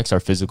really affects our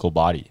physical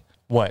body?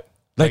 What?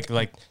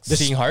 Like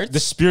seeing hearts? The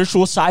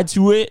spiritual side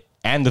to it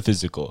and the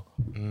physical.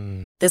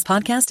 This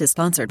podcast is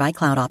sponsored by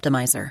Cloud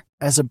Optimizer.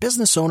 As a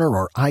business owner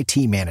or IT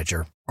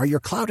manager, are your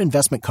cloud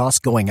investment costs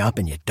going up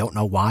and you don't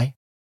know why?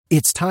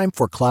 It's time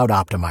for Cloud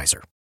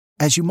Optimizer.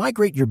 As you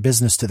migrate your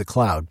business to the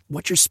cloud,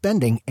 what you're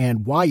spending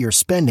and why you're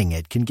spending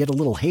it can get a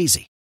little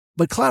hazy.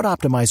 But Cloud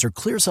Optimizer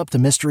clears up the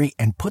mystery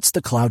and puts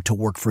the cloud to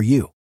work for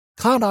you.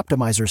 Cloud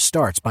Optimizer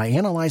starts by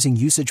analyzing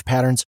usage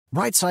patterns,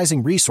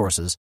 right-sizing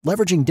resources,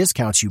 leveraging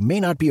discounts you may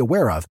not be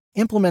aware of,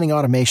 implementing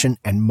automation,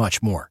 and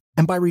much more.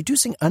 And by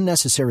reducing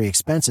unnecessary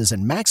expenses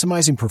and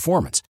maximizing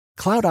performance,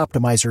 Cloud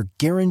Optimizer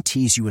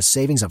guarantees you a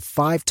savings of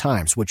 5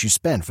 times what you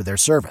spend for their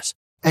service.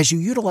 As you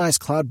utilize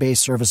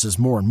cloud-based services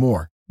more and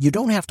more, you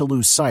don't have to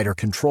lose sight or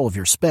control of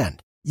your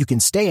spend. You can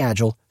stay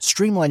agile,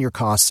 streamline your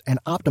costs, and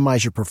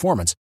optimize your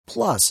performance,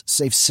 plus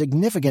save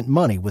significant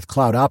money with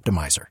Cloud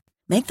Optimizer.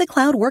 Make the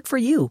cloud work for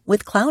you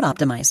with Cloud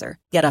Optimizer.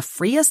 Get a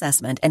free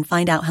assessment and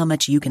find out how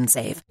much you can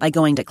save by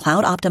going to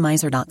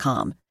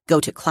cloudoptimizer.com. Go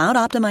to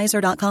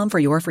cloudoptimizer.com for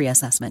your free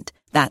assessment.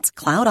 That's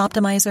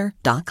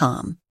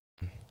cloudoptimizer.com.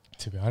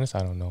 To be honest, I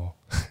don't know.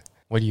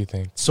 What do you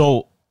think?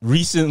 So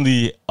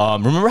recently,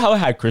 remember how I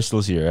had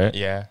crystals here, right?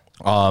 Yeah.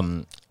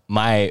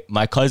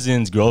 My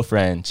cousin's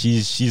girlfriend,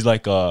 she's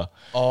like a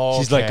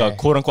like a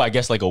quote unquote, I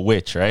guess, like a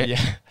witch, right?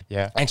 Yeah.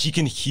 Yeah. And she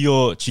can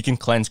heal, she can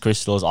cleanse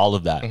crystals, all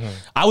of that.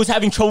 I was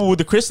having trouble with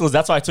the crystals.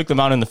 That's why I took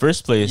them out in the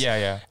first place. Yeah,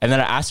 yeah. And then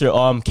I asked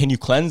her, can you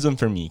cleanse them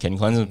for me? Can you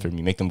cleanse them for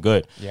me? Make them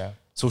good. Yeah.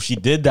 So she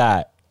did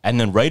that. And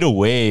then right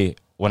away,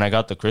 when I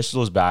got the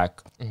crystals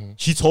back,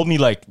 she told me,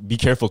 like, be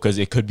careful because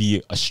it could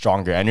be a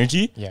stronger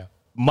energy. Yeah.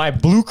 My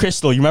blue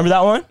crystal, you remember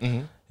that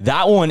one?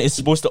 That one is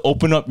supposed to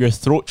open up your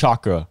throat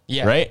chakra,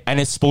 right? And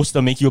it's supposed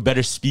to make you a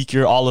better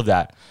speaker, all of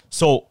that.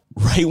 So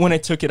right when I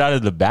took it out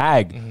of the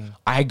bag,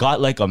 I got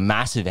like a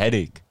massive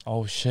headache.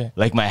 Oh, shit.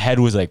 Like my head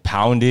was like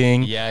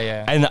pounding. Yeah,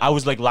 yeah. And I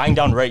was like lying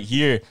down right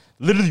here,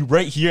 literally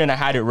right here, and I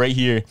had it right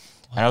here.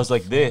 And I was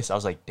like this. I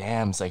was like,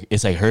 damn,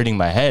 it's like hurting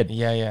my head.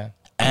 Yeah, yeah.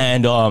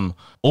 And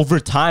over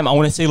time, I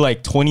want to say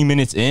like 20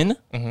 minutes in,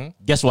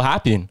 guess what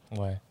happened?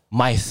 What?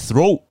 My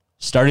throat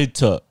started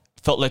to,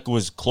 felt like it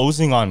was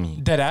closing on me.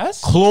 Dead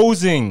ass?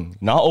 Closing,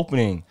 not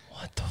opening.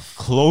 What the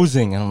fuck?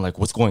 Closing. And I'm like,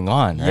 what's going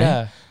on? Right?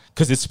 Yeah.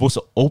 Because it's supposed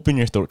to open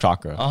your throat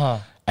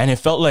chakra. And it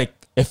felt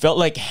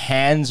like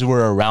hands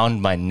were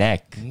around my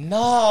neck.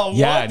 No.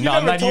 Yeah, what? no,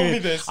 I'm not told even. Me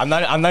this. I'm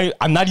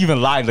not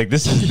even lying. Like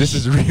this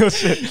is real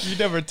shit. You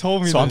never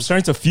told me So this. I'm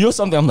starting to feel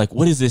something. I'm like,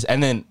 what is this?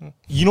 And then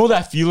you know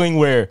that feeling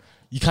where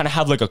you kind of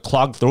have like a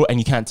clogged throat and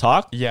you can't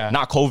talk? Yeah.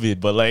 Not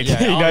COVID, but like,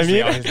 yeah, you know what I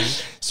mean?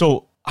 Obviously.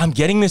 So I'm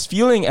getting this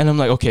feeling and I'm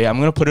like, okay, I'm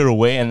going to put it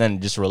away and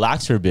then just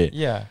relax for a bit.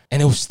 Yeah.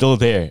 And it was still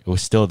there. It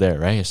was still there,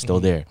 right? It's still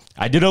there.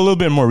 I did a little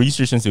bit more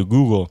research into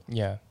Google.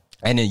 Yeah.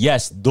 And then,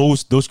 yes,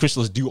 those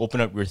crystals do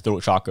open up your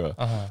throat chakra.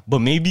 But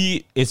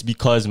maybe it's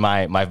because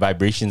my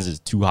vibrations is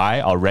too high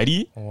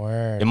already.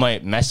 Word. It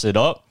might mess it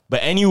up.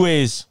 But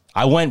anyways,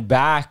 I went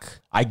back.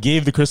 I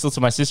gave the crystal to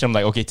my sister. I'm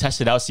like, okay,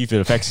 test it out, see if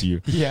it affects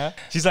you. Yeah.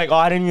 She's like, oh,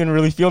 I didn't even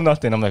really feel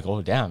nothing. I'm like,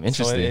 oh, damn,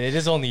 interesting. So it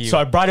is only you. So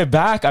I brought it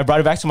back. I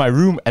brought it back to my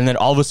room. And then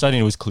all of a sudden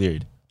it was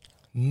cleared.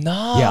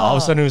 No. Yeah, all of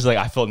a sudden it was like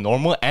I felt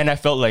normal and I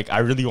felt like I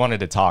really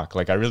wanted to talk.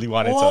 Like I really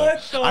wanted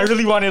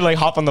to like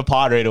hop on the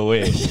pod right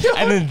away.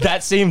 And then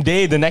that same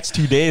day, the next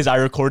 2 days, I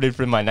recorded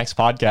for my next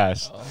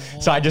podcast.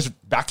 So I just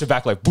back to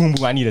back like boom,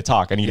 boom, I need to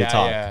talk.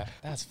 Yeah,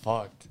 that's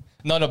fucked.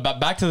 No, but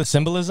back to the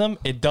symbolism,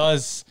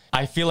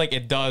 I feel like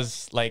it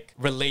does like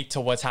relate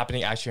to what's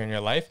happening actually in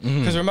your life.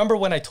 Because remember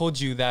when I told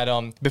you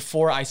that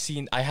before I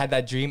had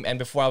that dream and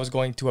before I was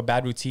going to a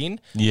bad routine,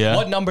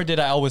 what number did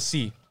I always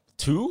see?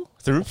 2,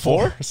 3,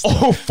 4?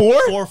 Oh,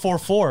 4?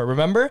 4.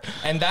 Remember?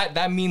 And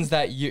that means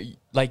that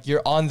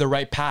you're on the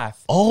right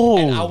path. Oh.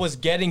 And I was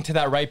getting to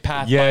that right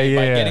path by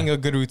getting a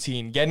good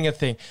routine, getting a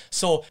thing.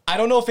 So I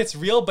don't know if it's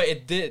real, but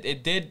it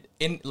did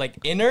in like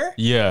inner.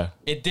 Yeah.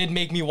 It did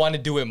make me want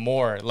to do it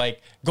more.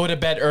 Like go to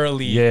bed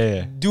early.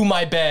 Yeah. Do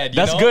my bed.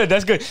 That's good.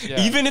 That's good. Yeah.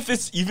 Even if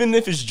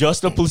it's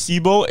just a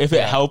placebo, if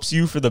it helps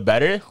you for the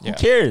better, who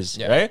cares?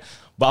 Yeah. Right?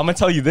 But I'm gonna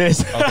tell you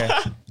this.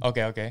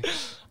 Okay.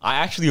 I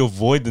actually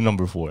avoid the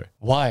number 4.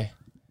 Why?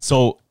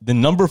 So the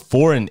number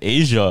 4 in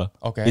Asia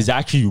is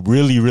actually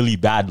really, really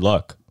bad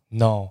luck.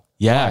 No.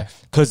 Yeah.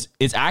 Because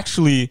it's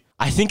actually,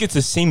 I think it's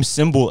the same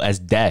symbol as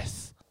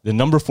death. The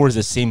number 4 is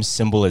the same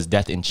symbol as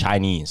death in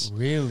Chinese.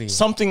 Really?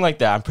 Something like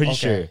that. I'm pretty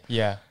sure.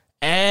 Yeah.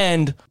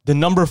 And the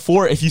number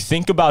 4, if you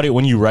think about it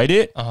when you write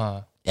it,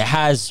 it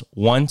has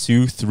 1,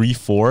 2, 3,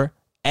 4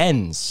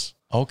 ends.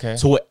 Okay.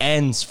 So it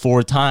ends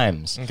 4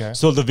 times. Okay.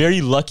 So the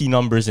very lucky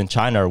numbers in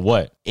China are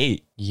what?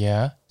 8.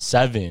 Yeah.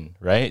 7,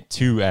 right?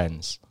 2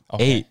 ends.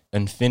 8,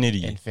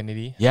 infinity.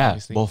 Infinity. Yeah,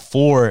 obviously. well,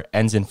 4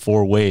 ends in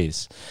 4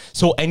 ways.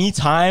 So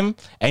anytime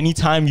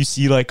you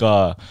see like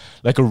a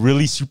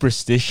really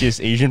superstitious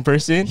Asian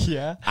person,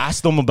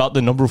 ask them about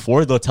the number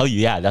 4, they'll tell you,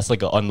 yeah, that's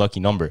like an unlucky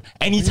number.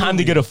 Anytime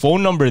they get a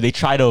phone number, they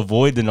try to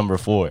avoid the number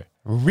 4.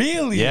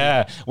 Really?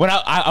 Yeah. When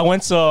I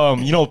went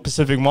to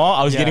Pacific Mall,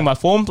 I was getting my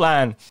phone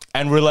plan,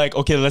 and we're like,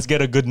 okay, let's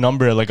get a good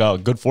number, like a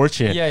good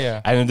fortune.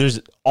 Yeah. And there's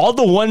all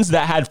the ones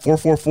that had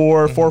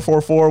 444,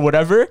 444,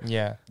 whatever.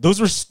 Yeah. Those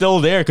were still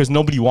there because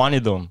nobody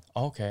wanted them.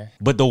 Okay.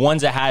 But the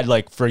ones that had,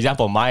 like, for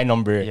example, my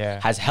number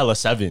has hella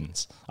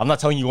 7s. I'm not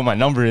telling you what my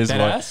number is,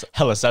 but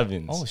hella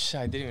 7s. Oh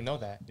shit, I didn't even know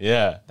that.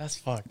 Yeah. That's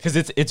fucked. Because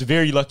it's a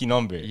very lucky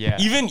number. Yeah.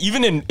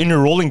 Even in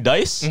your rolling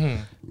dice,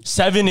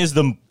 7 is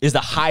the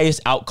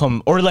highest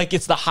outcome, or like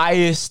it's the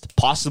highest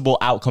possible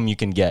outcome you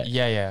can get.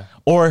 Yeah.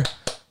 Or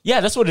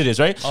that's what it is,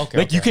 right? Okay.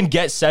 Like you can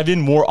get 7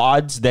 more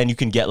odds than you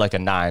can get like a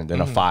 9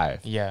 than a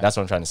 5. Yeah. That's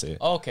what I'm trying to say.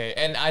 Okay.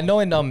 And I know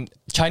in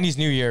Chinese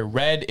New Year,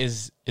 red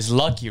is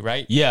lucky,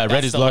 right? Yeah,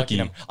 red is lucky.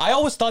 Number. I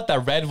always thought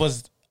that red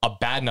was a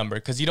bad number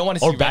because you don't want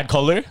to see or bad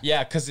color.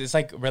 Yeah, because it's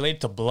like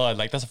related to blood.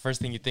 Like that's the first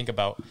thing you think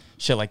about,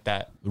 shit like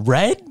that.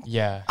 Red?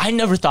 Yeah. I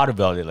never thought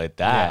about it like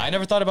that. Yeah, I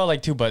never thought about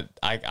like 2, but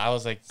I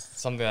was like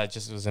something that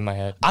just was in my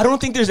head. I don't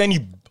think there's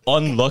any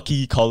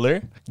unlucky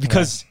color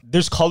because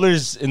there's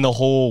colors in the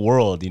whole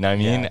world, you know what I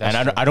mean?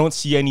 And I don't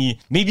see any,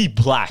 maybe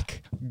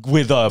black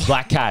with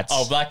black cats.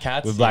 Oh, black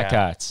cats? With black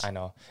cats. I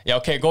know. Yeah,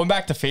 okay, going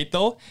back to fate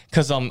though,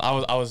 because I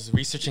was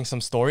researching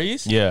some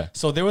stories. Yeah.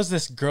 So there was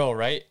this girl,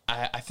 right?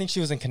 I think she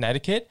was in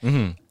Connecticut.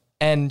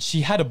 And she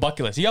had a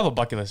bucket list. You have a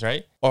bucket list,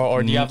 right?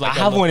 Or do you have like I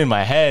have one in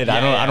my head.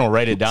 I don't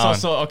write it down.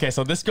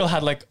 So this girl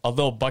had like a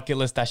little bucket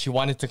list that she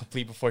wanted to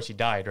complete before she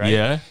died, right?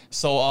 Yeah.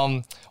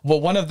 So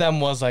one of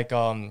them was like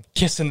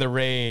kiss in the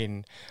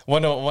rain.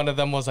 One of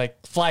them was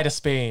like fly to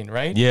Spain,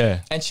 right? Yeah.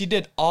 And she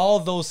did all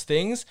those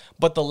things,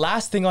 but the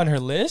last thing on her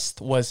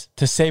list was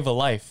to save a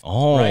life.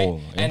 Oh, right?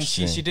 And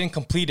she didn't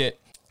complete it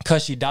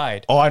because she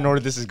died. Oh, I know where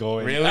this is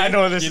going. Really? I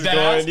know where this is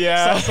going.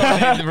 Yeah.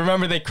 So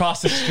remember they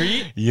crossed the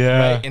street?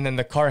 Yeah. Right? And then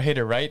the car hit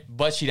her, right?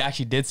 But she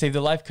actually did save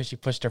the life because she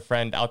pushed her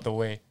friend out the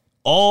way.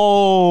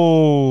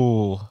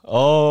 Oh.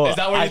 Is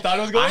that where you thought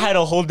it was going? I had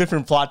a whole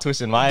different plot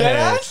twist in my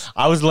head.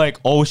 I was like,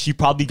 oh, she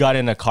probably got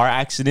in a car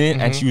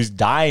accident and she was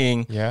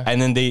dying. Yeah.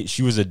 And then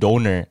she was a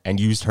donor and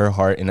used her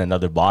heart in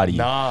another body.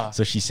 Nah.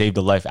 So she saved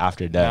a life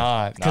after death.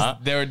 Nah.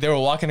 Because they were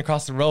walking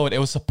across the road. It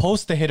was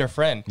supposed to hit her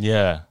friend.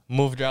 Yeah.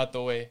 Moved her out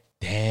the way.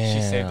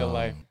 Damn. She saved a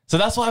life. So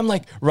that's why I'm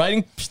like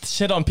writing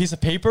shit on a piece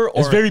of paper.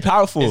 It's very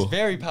powerful. It's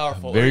very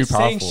powerful. Very powerful.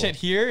 Saying shit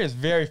here is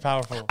very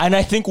powerful. And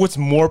I think what's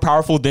more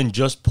powerful than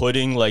just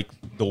putting like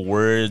the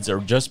words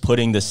or just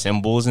putting the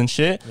symbols and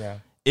shit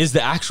is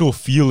the actual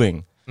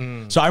feeling.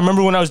 So I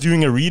remember when I was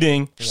doing a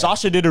reading,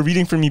 Sasha did a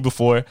reading for me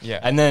before. Yeah.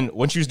 And then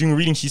when she was doing a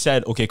reading, she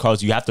said, okay,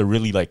 Carlos, you have to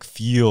really like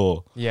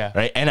feel. Yeah.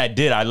 Right. And I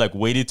did. I like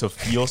waited to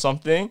feel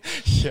something.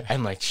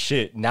 And like,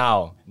 shit,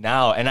 now.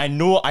 And I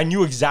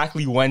knew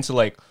exactly when to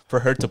like,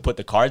 for her to put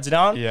the cards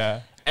down.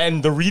 Yeah.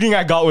 And the reading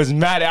I got was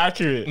mad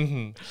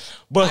accurate.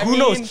 But who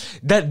knows?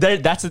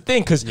 That's the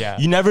thing, because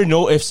you never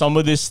know if some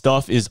of this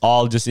stuff is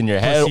all just in your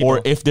head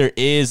or if there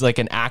is like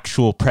an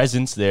actual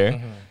presence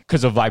there.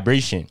 Because of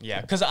vibration.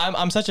 Yeah, because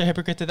I'm such a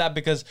hypocrite to that,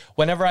 because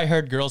whenever I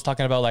heard girls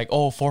talking about like,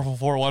 oh,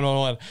 444,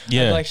 111,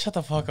 I'm like, shut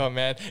the fuck up,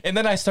 man. And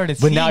then I started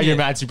seeing But now you're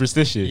mad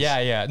superstitious.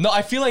 Yeah. No,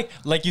 I feel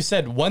like you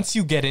said, once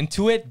you get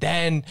into it,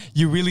 then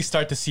you really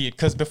start to see it.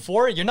 Because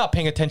before, you're not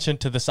paying attention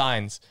to the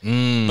signs.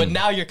 But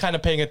now you're kind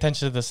of paying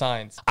attention to the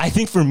signs. I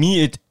think for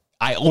me,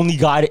 I only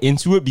got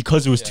into it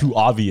because it was too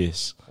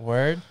obvious.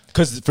 Word?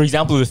 Because, for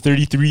example, the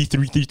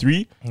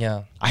 333,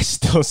 I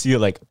still see it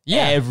like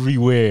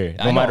everywhere,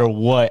 no matter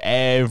what,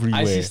 everywhere.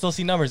 I still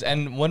see numbers.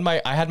 And when I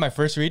had my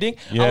first reading,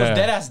 I was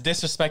dead ass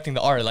disrespecting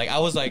the art. Like, I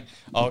was like,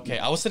 okay,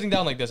 I was sitting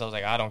down like this. I was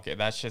like, I don't care.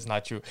 That shit's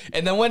not true.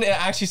 And then when it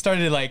actually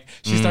started, like,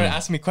 she started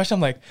asking me questions,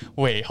 I'm like,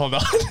 wait, hold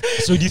on.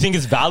 So do you think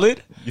it's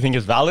valid? You think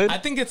it's valid? I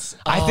think it's...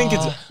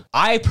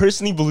 I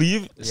personally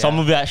believe some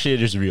of that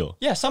shit is real.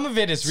 Yeah, some of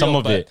it is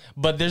real.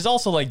 But there's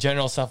also, like,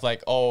 general stuff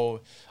like,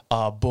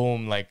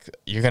 boom, like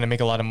you're gonna make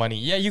a lot of money.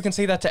 Yeah, you can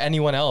say that to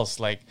anyone else.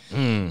 Like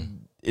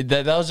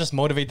that'll just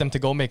motivate them to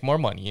go make more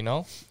money, you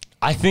know?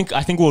 I think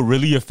what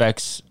really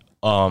affects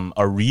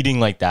a reading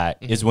like that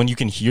is when you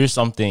can hear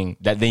something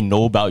that they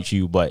know about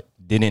you but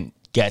didn't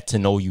get to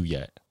know you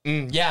yet.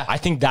 Yeah, I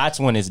think that's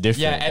when it's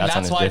different. Yeah,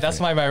 and that's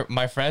why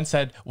my friend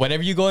said,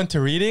 whenever you go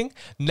into reading,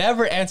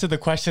 never answer the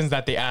questions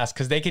that they ask,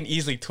 because they can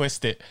easily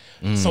twist it.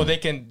 So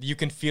you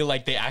can feel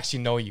like they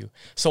actually know you.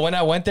 So when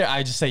I went there,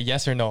 I just say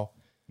yes or no.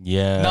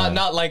 Yeah.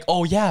 Not like,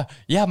 oh yeah,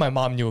 my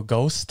mom knew a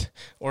ghost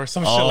or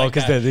some shit like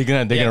that. Because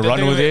they're gonna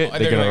run with it.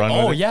 They're gonna run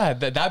with it. Oh yeah,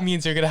 that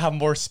means you're gonna have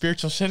more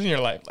spiritual shit in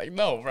your life. Like,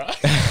 no, bro.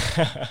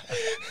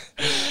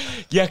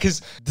 Yeah,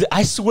 because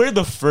I swear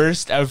the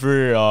first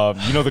ever,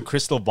 the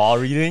crystal ball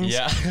readings.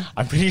 Yeah.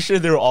 I'm pretty sure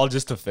they were all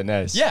just a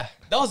finesse. Yeah,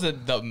 that was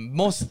the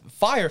most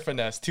fire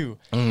finesse too.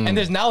 And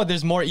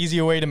there's more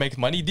easier way to make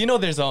money. Do you know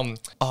there's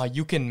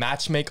you can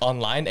matchmake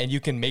online and you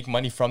can make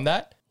money from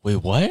that? Wait,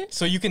 what?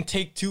 So you can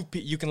take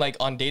you can like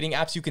on dating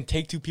apps, you can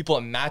take two people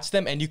and match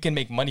them, and you can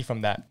make money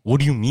from that. What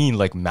do you mean,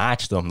 like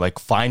match them? Like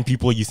find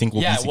people you think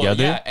will be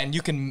together? Yeah, and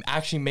you can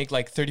actually make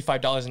like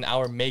 $35 an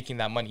hour making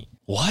that money.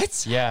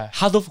 What? Yeah.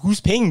 Who's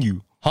paying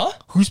you? Huh?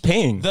 Who's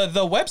paying?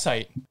 The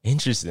website.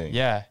 Interesting.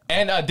 Yeah.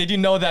 And did you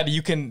know that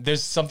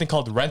there's something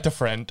called Rent a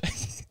Friend?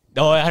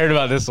 Oh, I heard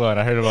about this one.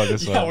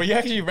 Yeah, where you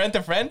actually rent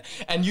a friend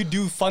and you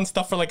do fun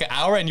stuff for like an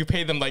hour and you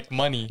pay them like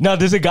money. No,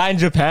 there's a guy in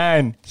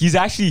Japan. He's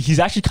actually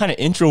kind of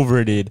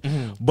introverted,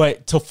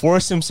 but to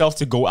force himself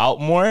to go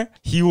out more,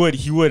 he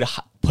would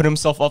put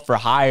himself up for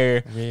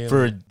hire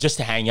for just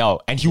to hang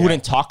out, and he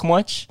wouldn't talk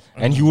much,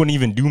 and he wouldn't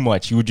even do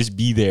much. He would just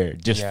be there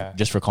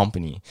just for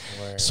company.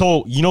 Word.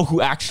 So you know who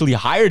actually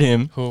hired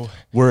him? Who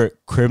were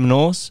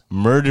criminals,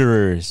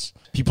 murderers,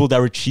 people that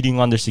were cheating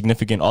on their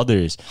significant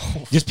others,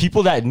 just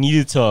people that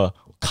needed to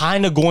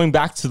kind of going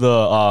back to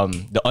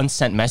the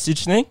unsent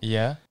message thing.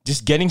 Yeah.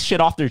 Just getting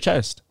shit off their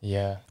chest.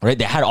 Yeah. Right?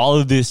 They had all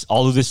of this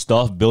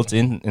stuff built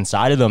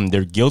inside of them.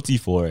 They're guilty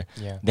for it.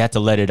 Yeah. They had to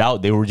let it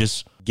out. They were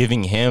just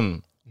giving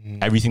him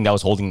everything that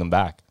was holding them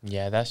back.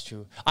 Yeah, that's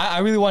true. I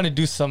really want to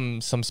do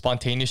some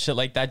spontaneous shit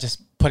like that,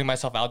 just putting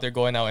myself out there,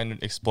 going out and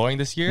exploring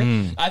this year.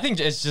 I think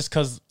it's just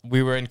because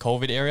we were in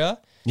COVID era.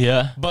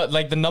 Yeah. But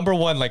like the number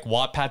one like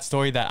Wattpad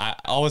story that I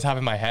always have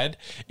in my head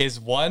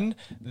is one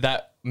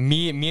that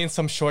me and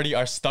some shorty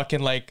are stuck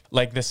in like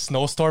this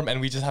snowstorm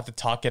and we just have to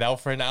talk it out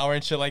for an hour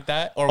and shit like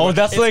that. Or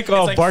that's like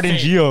Bart and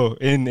Gio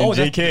in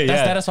JK.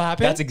 That's what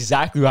happened? That's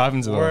exactly what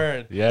happened to them.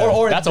 Word. Yeah.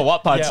 Or that's a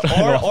Wattpad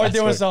story. Or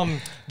there was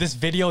this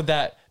video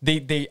that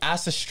they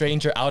asked a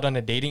stranger out on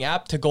a dating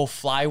app to go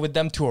fly with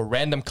them to a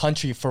random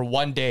country for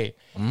one day.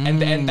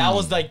 And that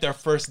was like their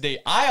first date.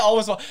 I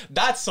always want,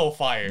 that's so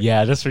fire.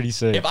 Yeah, that's pretty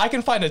sick. If I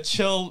can find a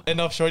chill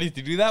enough shorty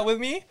to do that with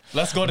me,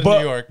 let's go to New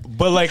York.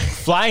 But like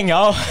flying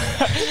out,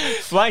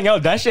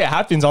 that shit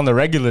happens on the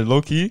regular,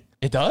 low key.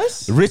 It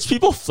does? Rich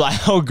people fly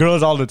out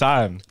girls all the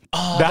time.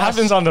 That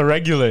happens on the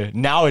regular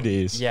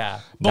nowadays. Yeah.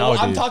 But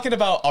I'm talking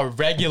about a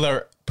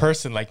regular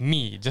person like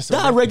me. Just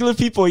regular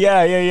people.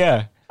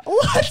 Yeah.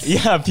 What?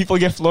 Yeah, people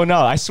get flown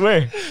out. I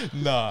swear.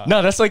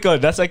 No, that's like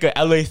a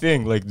LA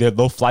thing. Like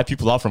they'll fly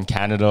people out from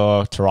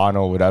Canada,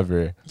 Toronto,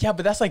 whatever. Yeah,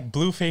 but that's like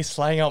Blueface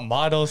flying out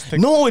models.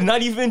 No,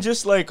 not even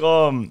just like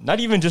not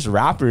even just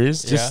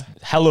rappers. Just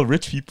hella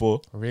rich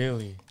people.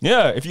 Really?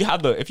 Yeah. If you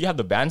have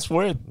the bands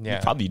for it, you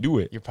probably do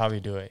it. You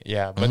probably do it.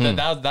 Yeah, but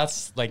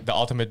that's like the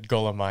ultimate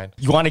goal of mine.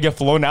 You want to get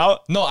flown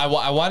out? No,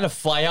 I want to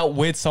fly out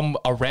with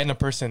a random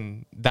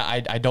person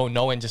that I don't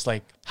know and just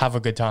like have a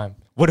good time.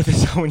 What if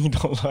it's someone you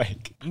don't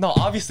like? No,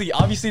 obviously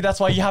that's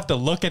why you have to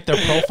look at their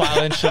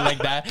profile and shit like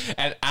that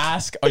and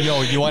ask, oh,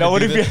 yo, you want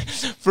to do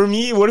this? For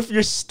me, what if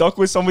you're stuck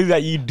with somebody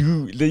that you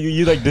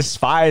like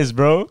despise,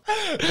 bro?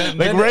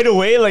 Like right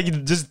away,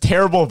 like just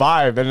terrible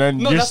vibe, and then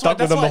you're stuck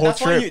with them the whole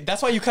trip.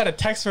 That's why you kind of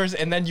text first,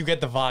 and then you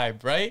get the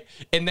vibe, right?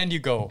 And then you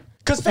go.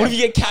 Because what if you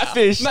get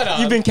catfished? No.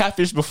 You've been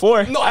catfished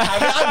before. No, I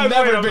haven't. I've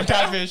never been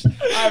catfished.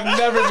 I've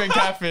never been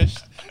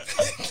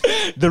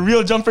catfished. The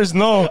real jumpers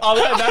know. I'll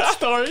let that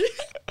story.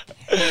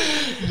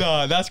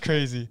 No, that's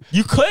crazy.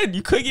 You could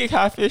get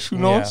catfish. Who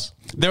knows?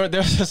 There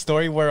was a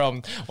story where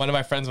one of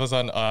my friends was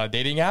on a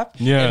dating app.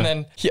 Yeah. And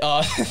then he,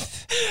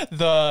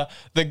 the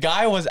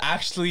guy was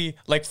actually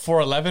like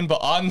 4'11",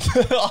 but on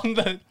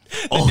the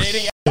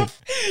dating app,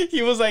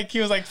 he was like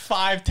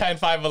 5'10",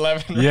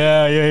 5'11". Right?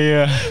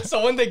 Yeah.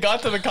 So when they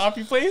got to the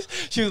coffee place,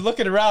 she was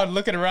looking around, and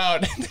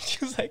then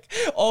she was like,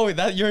 "Oh,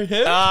 that you're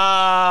him?"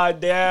 Ah,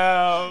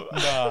 damn.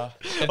 Nah.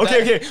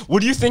 Okay.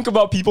 What do you think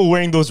about people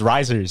wearing those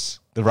risers?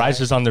 The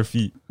risers on their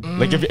feet.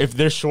 Like if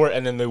they're short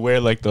and then they wear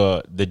like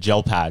the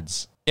gel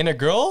pads. In a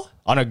girl?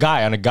 On a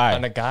guy.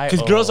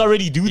 Because girls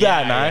already do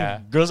that, man. Yeah.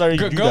 Girls already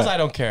do that. Girls, I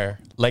don't care.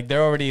 Like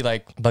they're already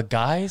like, but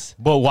guys?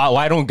 But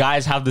why don't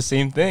guys have the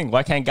same thing?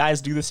 Why can't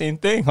guys do the same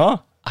thing, huh?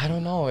 I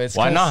don't know.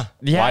 Why not?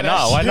 Yeah,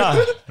 why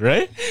not?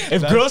 Right?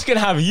 If girls can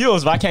have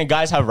heels, why can't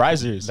guys have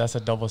risers? That's a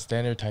double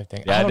standard type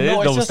thing. Yeah, it is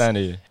double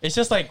standard. It's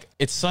just like,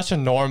 it's such a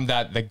norm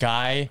that the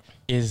guy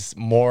is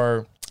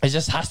more... It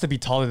just has to be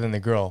taller than the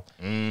girl.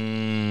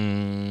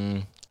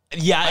 Yeah,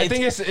 I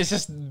think it's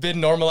just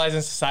been normalized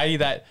in society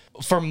that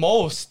for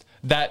most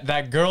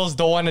that girls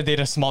don't want to date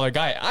a smaller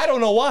guy. I don't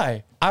know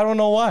why.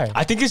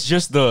 I think it's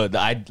just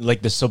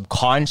the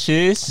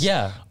subconscious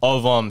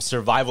of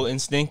survival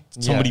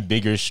instinct. Somebody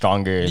bigger,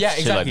 stronger. Yeah,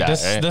 exactly. Like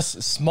that, this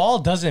small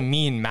doesn't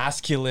mean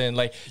masculine.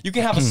 Like you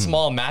can have a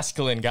small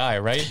masculine guy,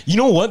 right? You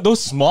know what?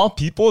 Those small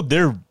people,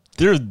 they're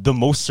the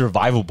most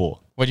survivable.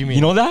 What do you mean?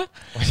 You know that?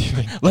 What do you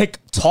mean? Like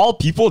tall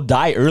people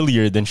die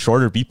earlier than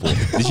shorter people.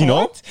 Did you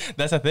know?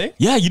 That's a thing?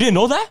 Yeah, you didn't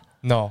know that?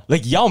 No.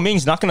 Like Yao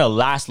Ming's not gonna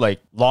last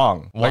like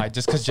long. Why? Like,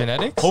 just because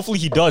genetics? Hopefully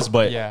he does,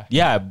 but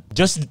yeah,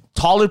 just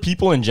taller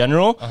people in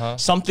general.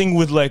 Something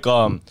with like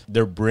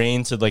their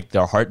brain to like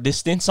their heart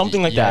distance,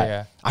 something like that.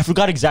 Yeah. I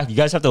forgot exactly. You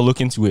guys have to look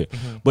into it.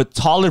 But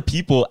taller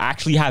people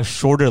actually have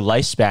shorter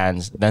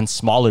lifespans than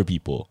smaller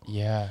people.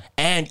 Yeah.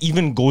 And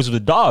even goes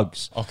with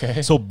dogs.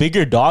 Okay. So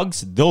bigger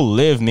dogs, they'll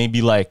live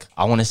maybe like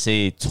I want to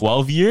say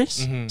 12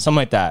 years, something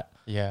like that.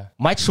 Yeah.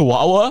 My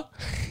Chihuahua,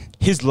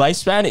 his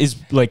lifespan is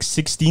like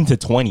 16 to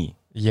 20.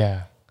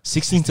 Yeah.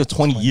 16 to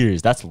 20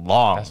 years. That's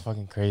long. That's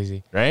fucking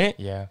crazy. Right?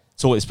 Yeah.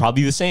 So it's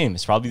probably the same.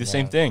 It's probably the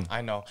same thing.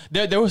 I know.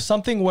 There was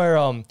something where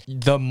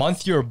the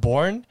month you're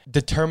born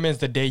determines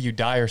the day you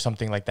die or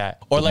something like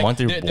that. Or the like month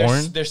you're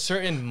born? There's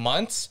certain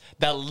months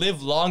that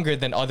live longer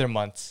than other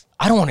months.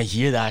 I don't want to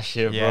hear that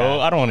shit,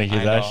 bro. I don't want to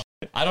hear that shit.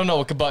 I don't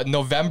know, but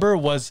November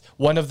was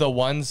one of the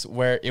ones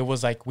where it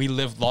was like we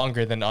lived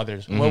longer than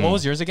others. What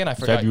was yours again? I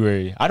forgot.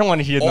 February. I don't want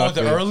to hear that. Oh,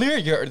 the earlier?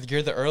 You're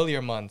the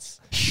earlier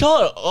months.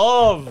 Shut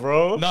up,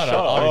 bro. No,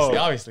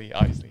 obviously.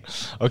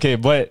 Okay,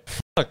 but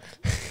fuck.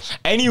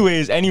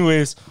 Anyways, do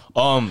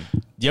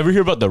you ever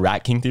hear about the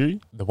Rat King theory?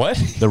 The what?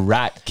 The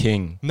Rat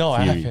King. No,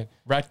 theory. I haven't.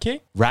 Rat King?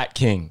 Rat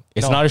King.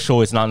 It's not a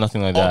show. It's not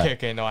nothing like that.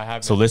 Okay, no, I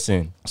haven't. So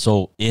listen.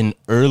 So in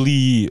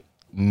early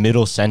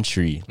middle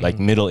century, like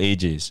Middle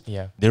Ages,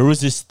 there was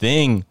this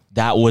thing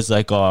that was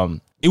like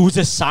it was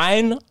a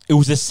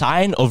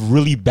sign of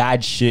really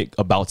bad shit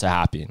about to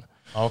happen.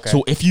 Okay.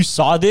 So if you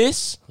saw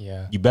this,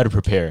 you better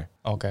prepare.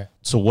 Okay.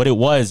 So what it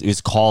was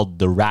is called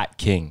the Rat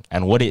King.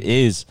 And what it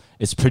is,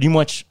 it's pretty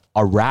much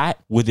a rat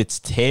with its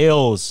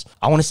tails.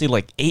 I want to say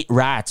like 8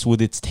 rats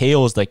with its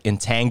tails like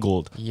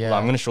entangled. Yeah. Well,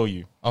 I'm going to show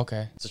you.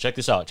 Okay. So check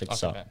this out.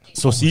 Man.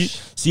 So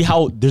see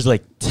how there's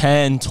like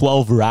 10,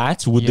 12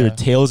 rats with their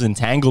tails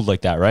entangled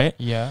like that, right?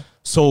 Yeah.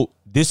 So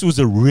this was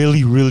a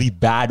really, really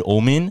bad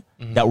omen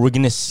that we're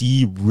going to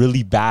see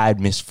really bad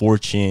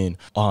misfortune,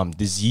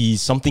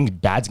 disease, something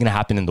bad's going to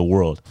happen in the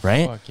world,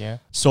 right? Fuck yeah.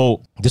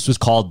 So this was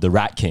called the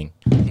Rat King.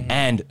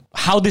 And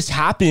how this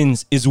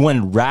happens is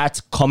when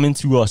rats come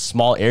into a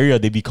small area,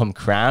 they become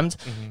crammed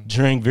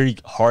during very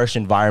harsh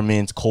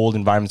environments, cold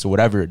environments or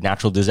whatever,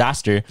 natural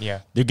disaster. Yeah.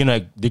 They're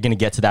gonna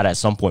get to that at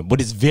some point. But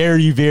it's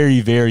very,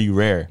 very, very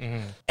rare.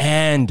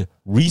 And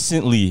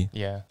recently,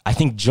 I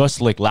think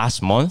just like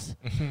last month,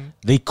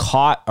 they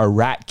caught a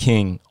Rat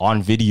King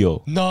on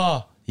video. Nah.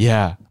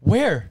 Yeah.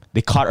 Where?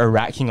 They caught a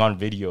Rat King on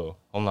video.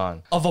 Hold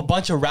on. Of a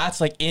bunch of rats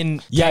like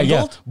in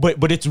Yeah.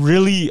 But it's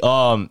really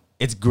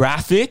it's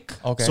graphic.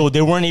 Okay. So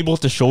they weren't able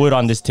to show it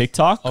on this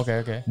TikTok.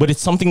 Okay. But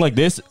it's something like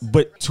this,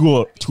 but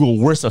to a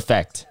worse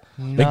effect.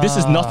 Like this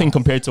is nothing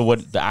compared to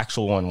what the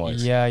actual one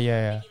was.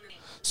 Yeah.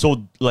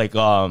 So like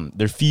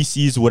their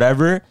feces,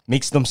 whatever,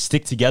 makes them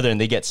stick together and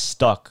they get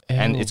stuck.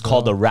 And it's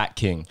called the Rat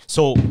King.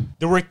 So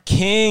there were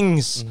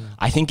kings,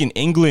 I think in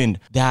England,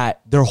 that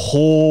their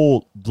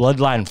whole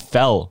bloodline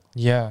fell.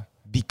 Yeah.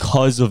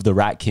 Because of the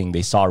Rat King.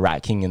 They saw a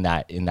Rat King in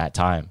that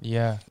time.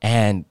 Yeah.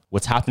 And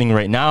what's happening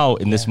right now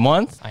in this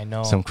month? I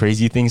know. Some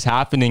crazy things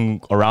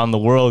happening around the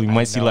world. You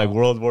might see like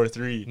World War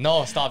III.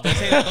 No, stop. Don't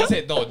say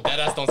that. No,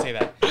 deadass, don't say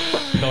that.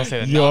 Don't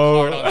say that.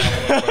 Yo.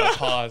 No,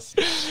 pause.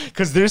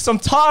 Because there's some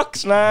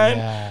talks, man.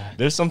 Yeah.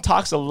 There's some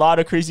talks, a lot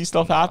of crazy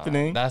stuff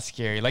happening. That's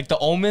scary. Like the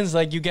omens,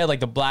 like you get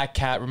like the black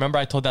cat. Remember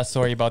I told that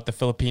story about the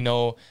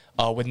Filipino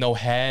with no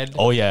head?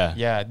 Oh, yeah.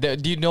 Yeah.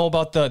 Do you know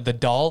about the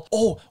doll?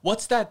 Oh,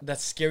 what's that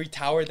scary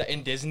tower that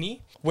in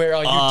Disney? Where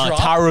you drop?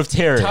 Tower of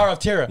Terror. Tower of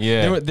Terror.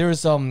 Yeah. There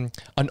was an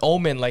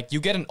omen. Like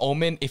you get an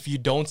omen if you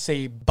don't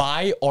say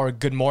bye or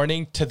good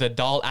morning to the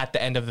doll at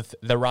the end of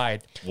the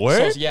ride.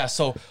 Word?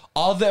 So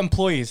all the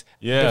employees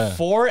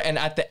before and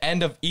at the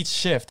end of each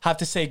shift have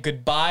to say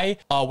goodbye,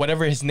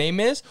 whatever his name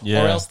is,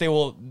 or else they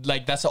will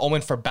that's an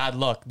omen for bad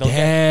luck. They'll get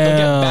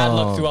bad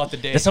luck throughout the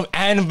day. That's some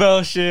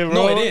Annabelle shit,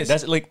 bro. No, it is.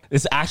 That's like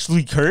it's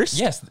actually cursed.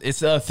 Yes,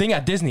 it's a thing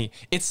at Disney.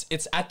 It's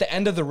at the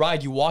end of the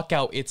ride. You walk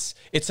out. It's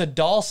a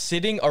doll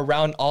sitting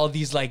around all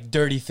these like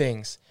dirty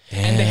things.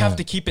 Damn. And they have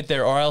to keep it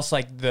there or else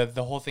like the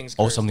whole thing's cursed.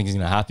 Oh, something's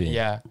gonna happen.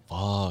 Yeah.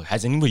 Oh,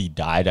 has anybody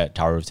died at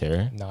Tower of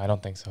Terror? No, I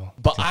don't think so.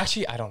 But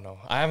actually, I don't know.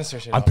 I haven't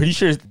searched it. I'm pretty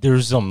sure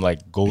there's some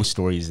like ghost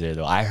stories there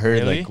though. I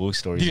heard like ghost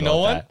stories. Do you know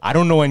one? That. I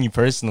don't know any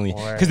personally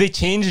because they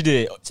changed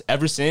it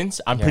ever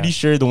since. I'm pretty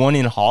sure the one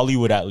in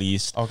Hollywood at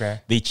least. Okay.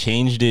 They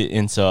changed it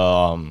into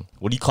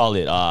what do you call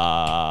it?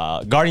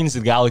 Guardians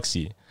of the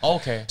Galaxy.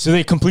 Okay. So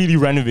they completely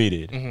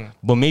renovated.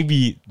 But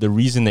maybe the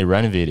reason they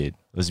renovated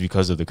was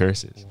because of the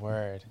curses.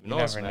 Word. You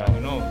knows,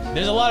 never know.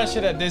 There's a lot of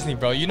shit at Disney,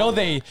 bro. You know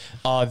they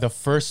the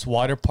first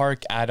water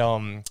park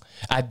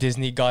at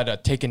Disney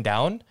got taken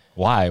down.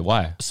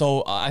 Why?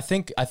 So I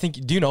think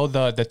do you know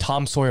the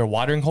Tom Sawyer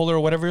watering hole or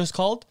whatever it's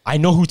called? I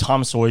know who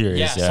Tom Sawyer is.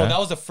 Yeah. So that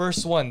was the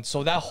first one.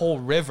 So that whole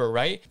river,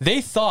 right?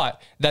 They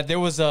thought that there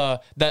was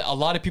that a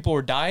lot of people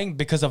were dying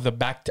because of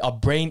the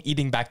brain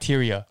eating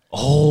bacteria.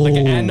 Oh, like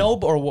an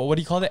anobe or what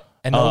do you call it?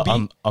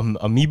 Amoeba?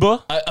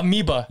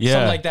 Amoeba, yeah.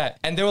 something like that.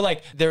 And they were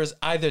like, there's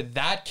either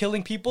that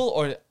killing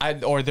people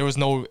or there was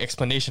no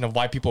explanation of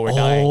why people were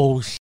dying. Oh,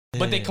 shit.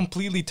 But they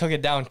completely took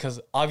it down because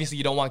obviously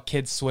you don't want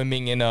kids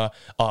swimming in a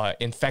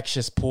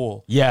infectious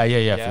pool. Yeah,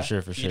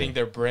 for sure. Eating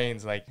their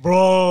brains, like,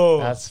 bro.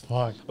 That's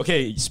fucked.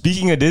 Okay,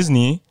 speaking of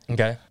Disney,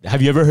 okay,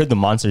 have you ever heard the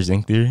Monsters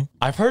Inc. theory?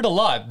 I've heard a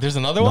lot. There's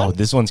another one? No,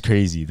 this one's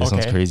crazy.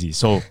 One's crazy.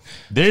 So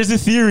there's a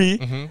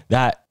theory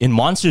that in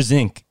Monsters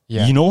Inc.,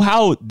 you know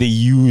how they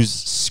use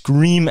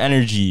scream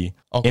energy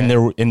in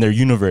their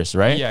universe,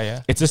 right?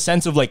 Yeah. It's a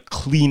sense of like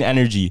clean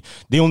energy.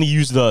 They only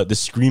use the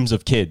screams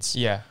of kids.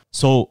 Yeah.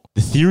 So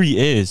the theory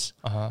is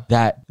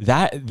that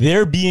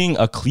there being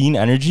a clean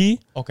energy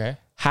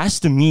has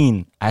to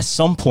mean at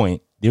some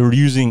point they were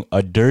using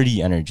a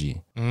dirty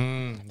energy.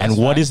 And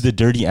what is the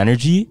dirty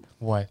energy?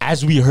 What?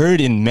 As we heard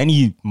in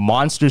many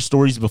monster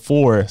stories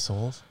before. The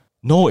souls?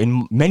 No,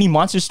 in many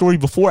monster stories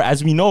before,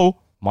 as we know,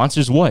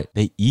 monsters what?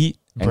 They eat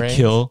and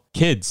kill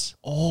kids.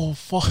 Oh,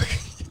 fuck.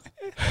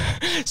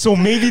 So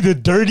maybe the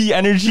dirty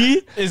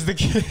energy is the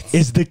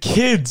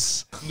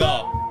kids.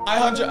 No, I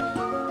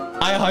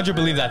 100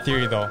 believe that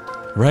theory though.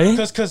 Right?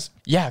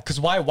 Because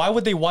why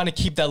would they want to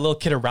keep that little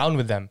kid around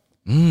with them?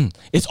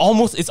 It's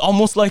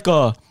almost like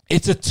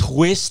it's a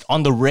twist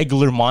on the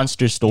regular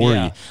monster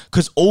story.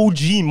 Because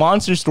OG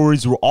monster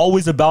stories were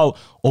always about,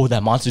 oh,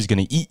 that monster's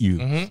gonna eat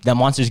you. That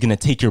monster's gonna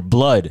take your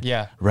blood.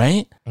 Yeah.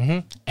 Right?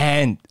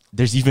 And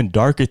there's even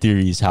darker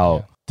theories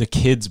how the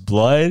kid's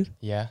blood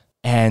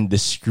and the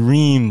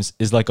screams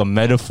is like a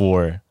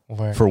metaphor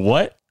for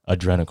what?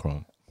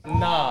 Adrenochrome.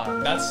 Nah,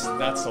 that's so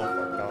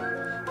fucked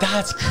up.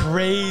 That's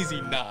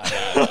crazy. Nah.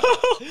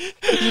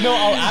 You know,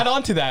 I'll add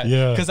on to that.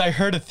 Yeah. Because I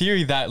heard a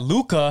theory that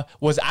Luca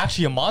was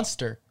actually a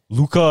monster.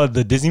 Luca,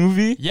 the Disney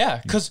movie? Yeah,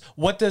 because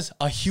what does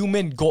a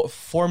human go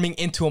forming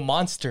into a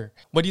monster?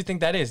 What do you think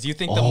that is? Do you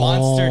think the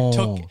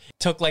monster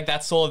took like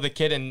that soul of the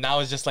kid and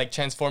now is just like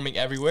transforming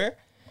everywhere?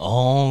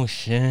 Oh,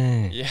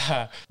 shit.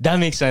 Yeah. That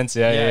makes sense.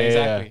 Yeah,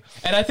 exactly.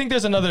 And I think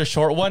there's another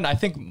short one. I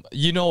think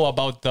you know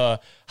about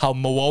how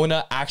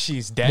Moana actually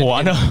is dead.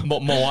 Moana?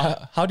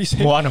 How do you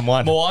say Moana.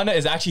 Moana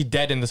is actually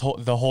dead in the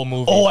whole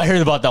movie. Oh, I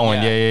heard about that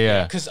one.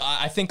 Yeah. Because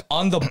I think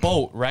on the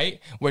boat, right,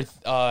 where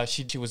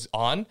she was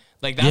on,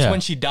 like that's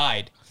when she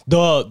died.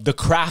 The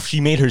craft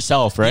she made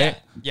herself, right?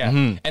 Yeah.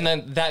 And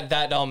then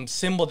that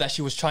symbol that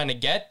she was trying to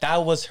get,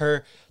 that was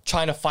her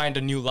trying to find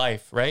a new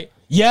life, right?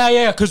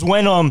 Yeah. Because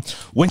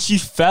when she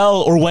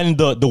fell or when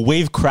the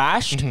wave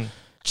crashed,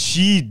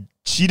 she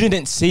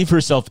didn't save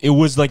herself. It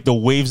was like the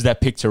waves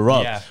that picked her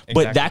up. Yeah, exactly.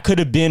 But that could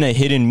have been a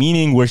hidden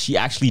meaning where she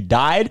actually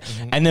died.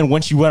 And then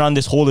when she went on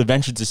this whole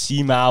adventure to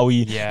see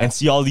Maui and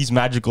see all these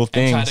magical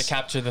things, and try to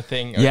capture the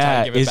thing.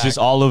 Yeah, it's just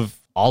all of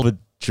a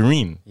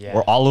dream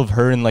or all of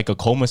her in like a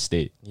coma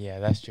state. Yeah,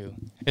 that's true.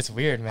 It's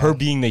weird, man. Her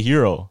being the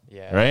hero.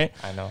 Yeah, right?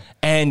 I know.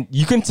 And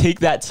you can take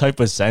that type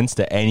of sense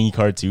to any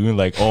cartoon,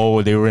 like,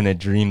 oh, they were in a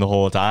dream the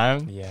whole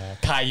time. Yeah.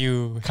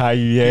 Caillou,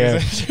 yeah.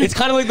 It's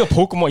kind of like the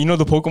Pokemon, you know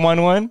the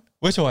Pokemon one?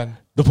 Which one?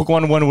 The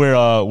Pokemon one where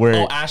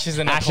Ash is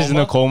in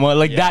a coma.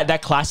 Like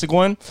that classic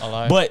one.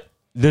 But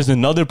there's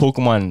another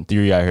Pokemon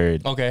theory I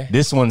heard. Okay.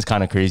 This one's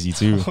kind of crazy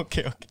too.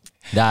 Okay.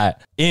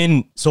 That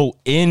in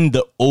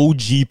the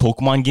OG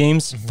Pokemon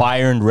games,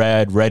 Fire and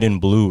Red and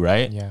Blue,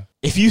 right? Yeah.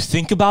 If you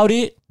think about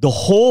it,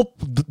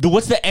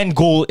 what's the end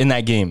goal in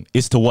that game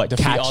is to what?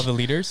 Defeat all the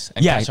leaders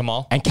and catch them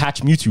all. And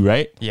catch Mewtwo,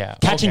 right? Yeah.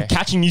 Catching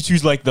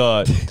Mewtwo's like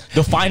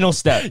the final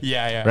step.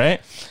 Yeah.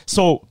 Right?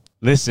 So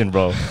listen,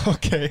 bro.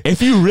 Okay.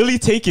 If you really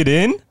take it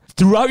in,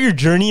 throughout your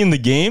journey in the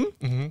game,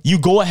 you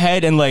go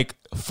ahead and like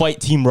fight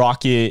Team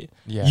Rocket.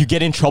 Yeah. You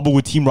get in trouble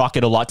with Team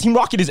Rocket a lot. Team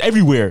Rocket is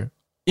everywhere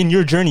in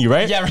your journey,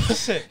 right? Yeah,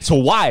 that's it. So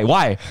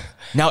why?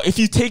 Now, if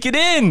you take it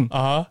in,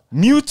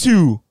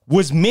 Mewtwo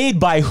was made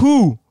by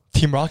who?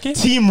 Team Rocket?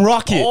 Team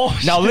Rocket. Oh,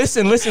 now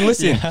listen.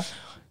 Yeah.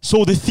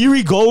 So the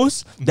theory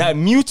goes that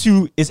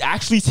Mewtwo is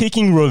actually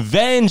taking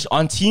revenge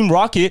on Team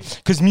Rocket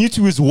because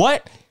Mewtwo is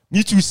what?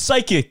 Mewtwo's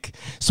psychic.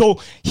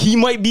 So he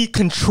might be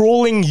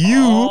controlling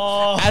you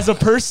as a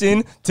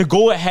person to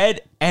go ahead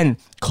and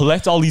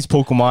collect all these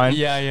Pokemon.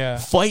 Yeah.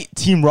 Fight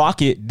Team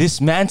Rocket,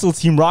 dismantle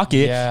Team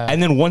Rocket,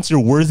 and then once you're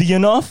worthy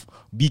enough,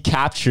 be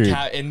captured.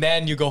 And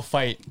then you go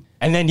fight.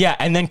 And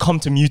then come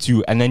to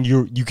Mewtwo, and then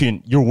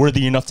you're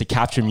worthy enough to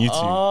capture Mewtwo.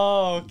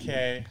 Oh,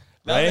 okay.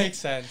 That makes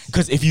sense.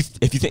 Because if you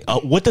think,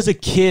 what does a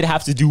kid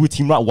have to do with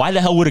Team Rocket? Why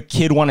the hell would a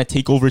kid want to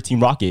take over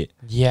Team Rocket?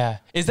 Yeah.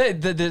 Is that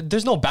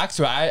there's no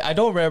backstory? I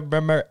don't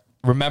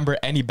remember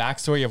any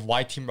backstory of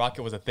why Team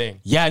Rocket was a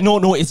thing. Yeah,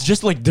 no, it's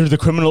just like they're the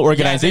criminal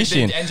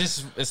organization. And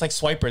just it's like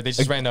Swiper. They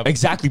just ran up.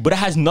 Exactly, but it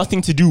has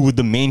nothing to do with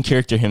the main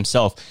character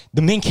himself.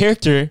 The main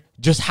character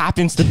just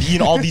happens to be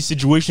in all these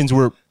situations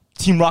where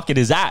Team Rocket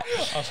is at.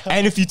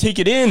 And if you take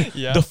it in,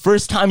 the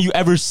first time you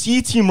ever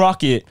see Team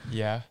Rocket,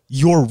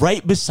 you're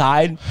right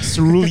beside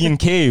Cerulean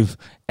Cave.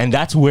 And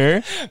that's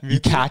where you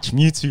catch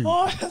Mewtwo.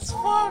 Oh, that's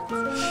fucked.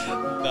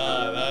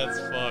 Nah, that's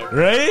fucked.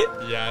 Right?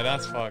 Yeah,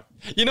 that's fucked.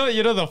 You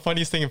know the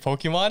funniest thing in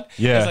Pokemon?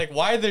 Yeah. It's like,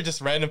 why are there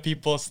just random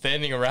people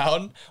standing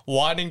around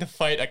wanting to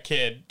fight a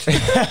kid?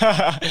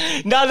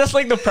 No, that's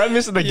like the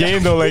premise of the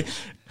game though. Like,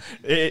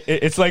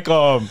 it's like,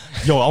 yo,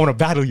 I want to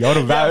battle you.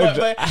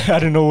 But I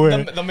don't know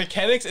where. The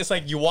mechanics, it's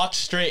like you walk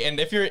straight, and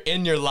if you're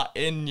in your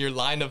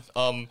line of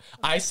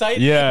eyesight,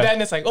 yeah,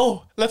 then it's like,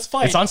 oh, let's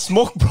fight. It's on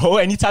smoke, bro.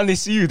 Anytime they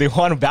see you, they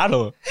want to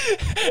battle.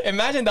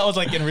 Imagine that was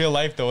like in real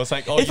life, though. It's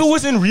like, oh, if it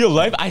was in real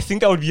life, I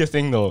think that would be a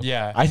thing, though.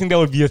 Yeah, I think that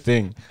would be a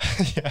thing.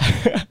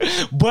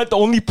 But the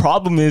only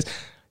problem is,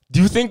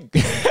 do you think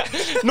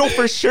No,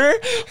 for sure.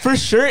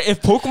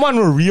 If Pokemon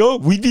were real,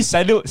 we'd be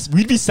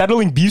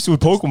settling beefs with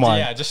Pokemon.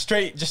 Yeah, just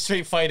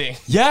straight fighting.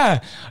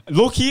 Yeah,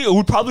 low key, it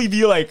would probably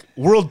be like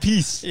world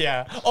peace.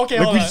 Yeah. Okay.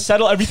 Like we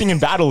settle everything in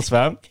battles,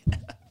 fam.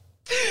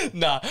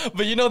 Nah,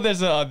 but you know,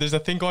 there's a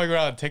thing going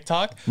around on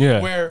TikTok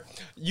where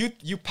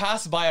you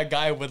pass by a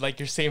guy with like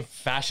your same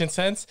fashion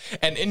sense,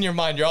 and in your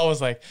mind you're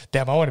always like,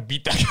 damn, I want to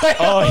beat that guy.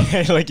 Oh,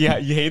 yeah, like you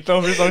hate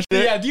them or some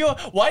shit.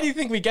 Yeah, why do you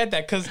think we get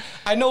that? Because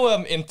I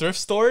know in thrift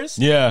stores,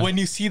 when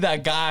you see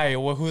that guy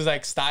who's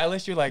like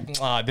stylish, you're like,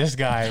 this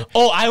guy.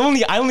 Oh, I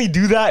only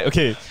do that.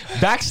 Okay,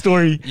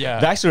 backstory.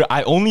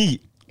 I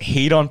only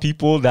hate on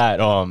people that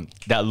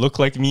look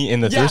like me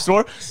in the thrift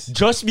store,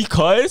 just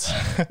because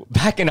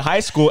back in high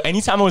school,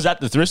 anytime I was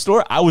at the thrift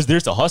store, I was there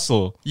to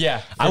hustle.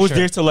 Yeah, I was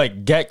there to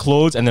like get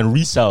clothes and then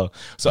resell.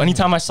 So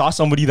anytime I saw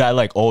somebody that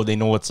like, oh, they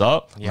know what's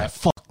up, I'm like,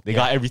 fuck, they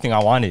got everything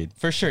I wanted.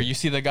 For sure. You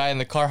see the guy in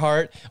the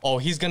Carhartt, oh,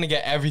 he's gonna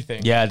get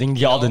everything. Yeah, they can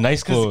get all the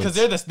nice clothes.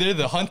 Because they're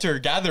the hunter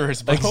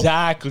gatherers, bro.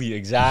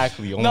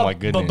 Exactly. Oh my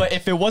goodness. But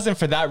if it wasn't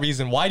for that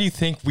reason, why do you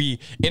think we,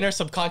 in our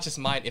subconscious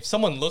mind, if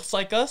someone looks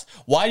like us,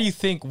 why do you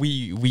think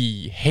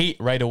we hate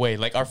right away?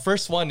 Like our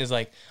first one is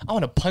like, I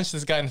want to punch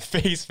this guy in the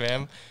face,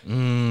 fam.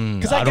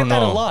 Because I get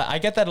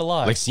that a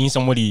lot. Like seeing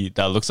somebody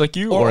that looks like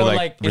you or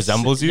like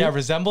resembles you. Yeah,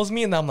 resembles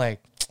me, and I'm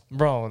like,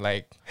 bro,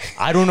 like,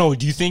 I don't know.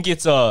 Do you think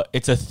it's a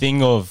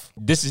thing of,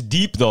 this is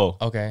deep though?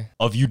 Okay.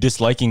 Of you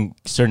disliking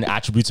certain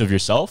attributes of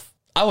yourself?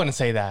 I wouldn't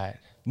say that.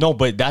 No,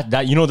 but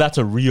that you know, that's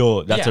a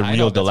real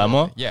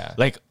dilemma. Yeah.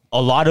 Like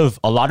a lot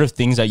of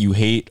things that you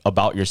hate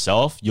about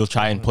yourself, you'll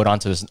try and put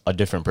onto a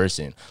different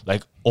person.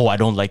 Like, oh, I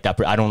don't like that.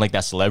 I don't like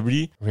that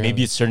celebrity. Really?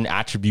 Maybe it's certain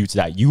attributes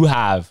that you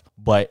have,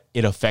 but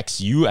it affects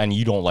you and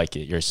you don't like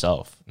it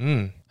yourself.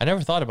 I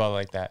never thought about it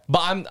like that.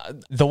 But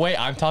the way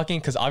I'm talking,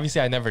 because obviously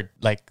I never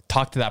like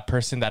talk to that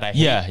person that I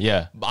hate.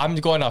 Yeah. But I'm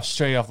going off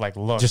straight off like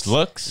looks. Just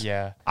looks?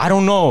 Yeah. I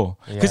don't know.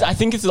 Because I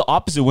think it's the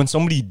opposite. When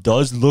somebody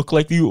does look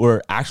like you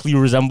or actually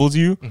resembles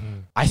you,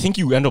 I think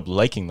you end up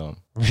liking them.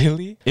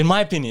 Really? In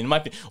my opinion.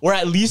 Or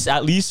at least,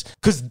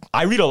 because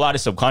I read a lot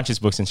of subconscious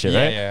books and shit,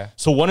 right? Yeah.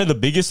 So one of the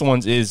biggest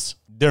ones is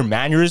their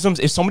mannerisms.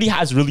 If somebody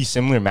has really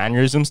similar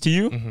mannerisms to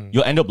you,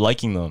 you'll end up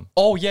liking them.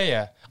 Oh,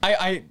 yeah.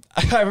 I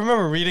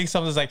remember reading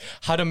something that's like,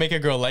 how to make a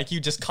girl like you,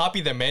 just copy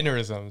their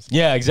mannerisms.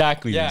 Yeah,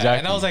 exactly.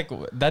 And I was like,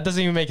 that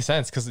doesn't even make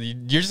sense, because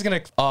you're just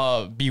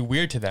gonna be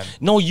weird to them.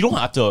 No, you don't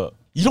have to.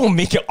 You don't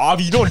make it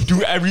obvious. You don't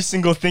do every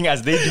single thing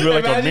as they do,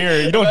 like a mirror.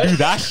 You don't do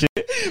that shit.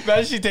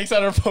 Imagine she takes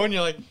out her phone,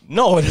 you're like,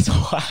 no, that's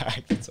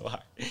why.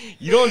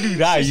 You don't do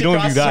that. You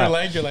don't do that. Her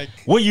leg, you're like,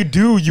 what you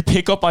do, you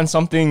pick up on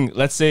something.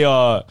 Let's say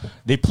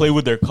they play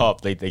with their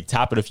cup. They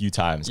tap it a few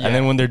times. And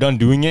then when they're done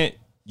doing it,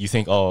 you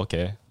think, oh,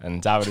 okay.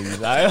 And tap it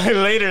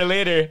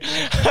later.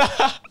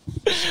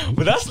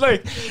 But that's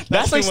like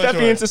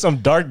stepping into some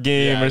dark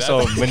game or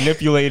some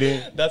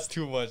manipulating. That's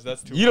too much.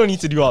 You don't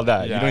need to do all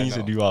that. Yeah, you don't need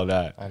to do all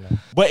that. I know.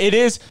 But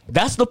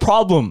that's the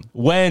problem.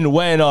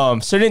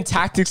 When certain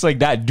tactics like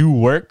that do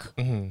work,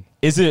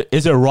 is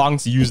it wrong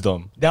to use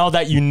them? Now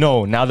that you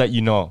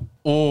know.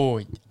 Oh,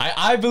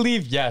 I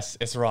believe, yes,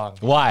 it's wrong.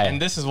 Why?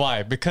 And this is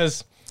why.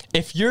 Because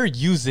if you're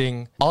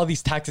using all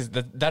these tactics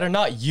that are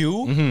not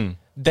you,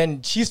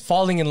 then she's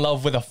falling in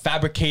love with a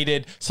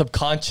fabricated,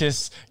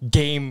 subconscious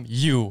game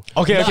you.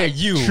 Okay.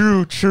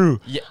 You.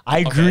 True. Yeah, I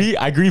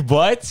agree,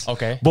 but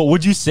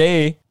would you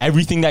say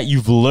everything that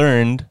you've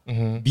learned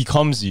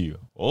becomes you?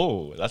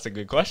 Oh, that's a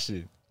good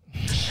question.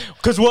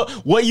 Because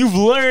what you've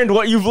learned,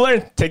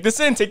 take this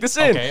in.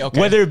 Okay.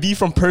 Whether it be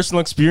from personal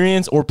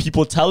experience or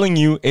people telling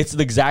you, it's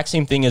the exact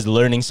same thing as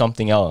learning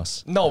something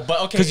else. No,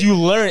 but okay. Because you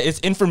learn, it's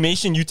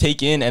information you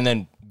take in and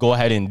then go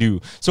ahead and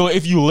do. So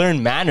if you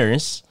learn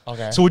manners,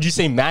 so would you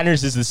say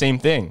manners is the same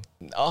thing?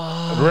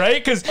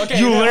 Right? Because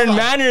you learn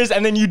manners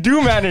and then you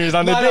do manners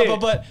on the day. No,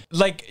 but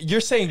like you're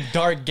saying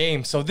dark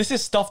game. So this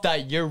is stuff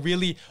that you're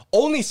really,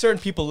 only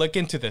certain people look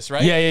into this,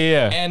 right?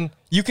 Yeah. And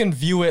you can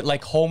view it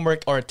like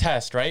homework or a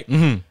test, right?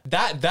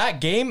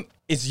 That game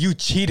is you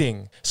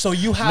cheating. So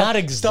you have not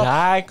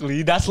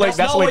exactly. That's like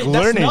learning.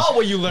 That's not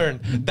what you learn.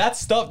 That's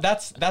stuff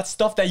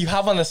that you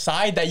have on the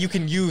side that you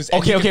can use.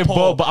 And okay,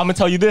 but I'm gonna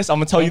tell you this.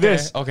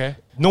 Okay.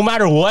 No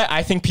matter what,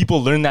 I think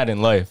people learn that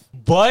in life,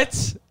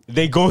 but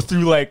they go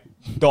through like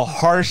the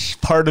harsh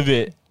part of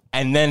it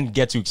and then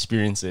get to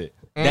experience it.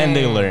 Then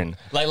they learn.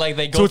 Like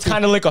they go. So it's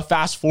kind of like a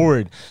fast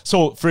forward.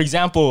 So for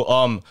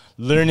example,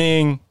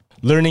 learning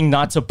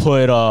not to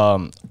put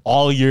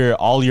all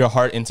your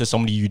heart into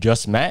somebody you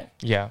just met.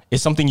 Yeah,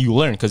 is something you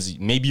learn because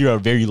maybe you're a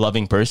very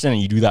loving person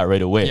and you do that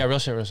right away. Yeah, real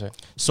shit.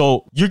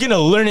 So you're gonna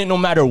learn it no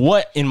matter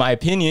what, in my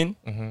opinion.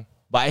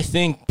 But I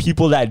think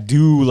people that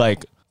do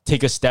like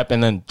take a step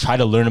and then try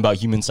to learn about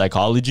human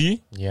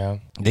psychology,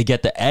 they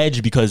get the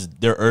edge because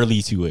they're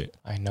early to it.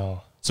 I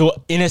know.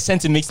 So in a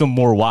sense, it makes them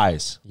more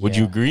wise. Would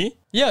you agree?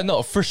 Yeah,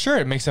 no, for sure,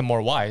 it makes them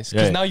more wise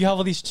because now you have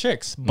all these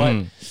chicks.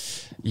 But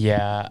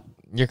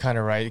You're kind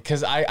of right.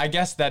 Because I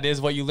guess that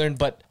is what you learned.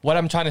 But what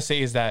I'm trying to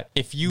say is that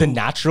if you... The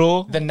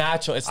natural,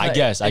 it's I not,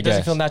 guess. It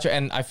doesn't feel natural.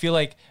 And I feel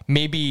like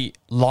maybe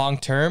long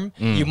term,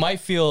 you might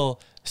feel...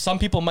 Some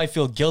people might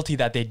feel guilty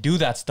that they do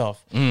that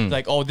stuff.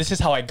 Like, oh, this is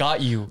how I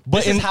got you.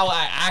 But this is how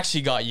I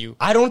actually got you.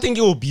 I don't think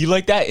it will be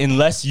like that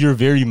unless you're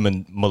very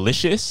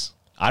malicious.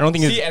 I don't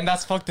think and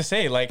that's fucked to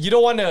say. Like, you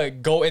don't want to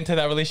go into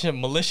that relationship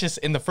malicious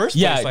in the first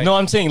place. Yeah, like, no,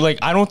 I'm saying, like,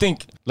 I don't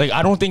think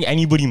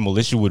anybody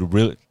malicious would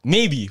really...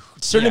 Maybe.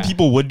 Certain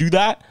people would do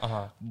that.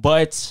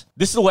 But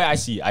this is the way I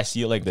see it. I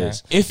see it like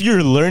this. If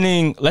you're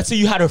learning... Let's say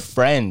you had a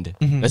friend.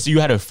 Let's say you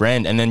had a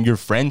friend and then your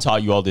friend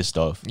taught you all this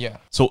stuff. Yeah.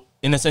 So,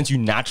 in a sense, you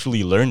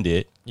naturally learned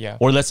it. Yeah.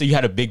 Or let's say you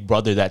had a big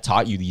brother that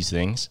taught you these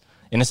things.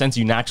 In a sense,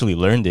 you naturally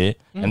learned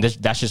it. And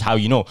that's just how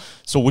you know.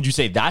 So would you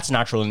say that's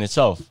natural in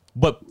itself?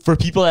 But for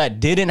people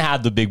that didn't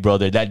have the big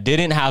brother, that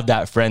didn't have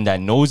that friend that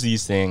knows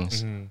these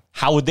things,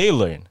 how would they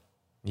learn?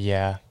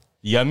 Yeah.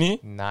 You get me?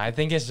 Nah, I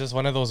think it's just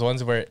one of those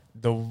ones where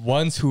the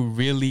ones who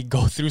really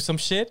go through some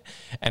shit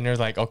and they're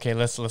like, okay,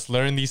 let's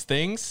learn these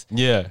things.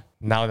 Yeah.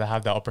 Now they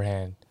have the upper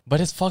hand.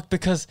 But it's fucked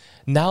because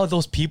now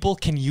those people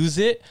can use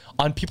it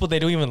on people they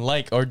don't even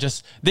like, or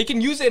just they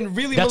can use it in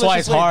really. That's why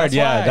it's hard.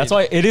 That's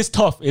why it is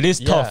tough. It is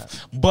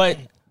tough. But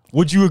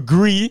would you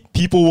agree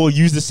people will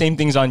use the same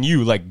things on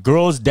you? Like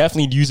girls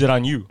definitely use it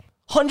on you.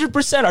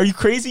 100%. Are you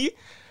crazy?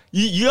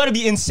 You got to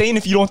be insane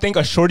if you don't think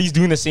a shorty's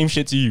doing the same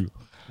shit to you.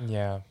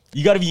 Yeah.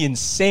 You got to be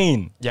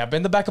insane. Yeah, but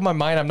in the back of my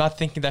mind, I'm not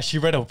thinking that she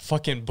read a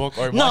fucking book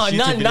or watched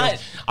YouTube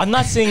videos. I'm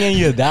not saying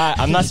any of that.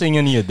 I'm not saying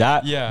any of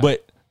that. Yeah.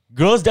 But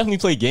girls definitely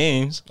play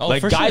games. Oh,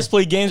 like guys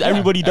play games. Yeah,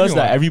 everybody does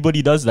that.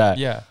 Everybody does that.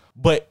 Yeah.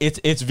 But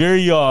it's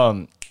very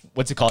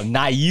what's it called?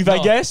 Naive,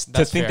 I guess,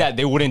 to think that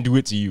they wouldn't do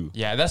it to you.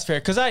 Yeah, that's fair.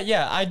 Cause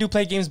I do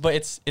play games, but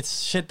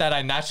it's shit that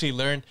I naturally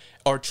learned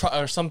or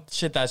some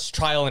shit that's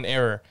trial and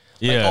error.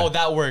 Yeah. Like, oh,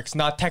 that works.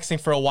 Not texting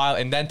for a while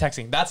and then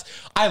texting.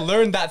 I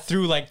learned that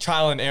through like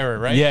trial and error,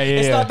 right? Yeah.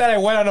 It's not that I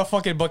went on a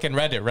fucking book and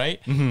read it,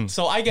 right?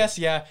 So I guess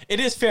it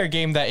is fair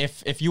game that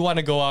if you want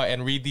to go out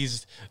and read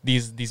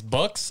these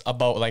books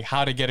about like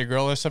how to get a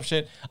girl or some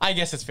shit, I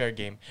guess it's fair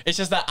game. It's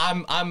just that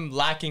I'm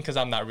lacking because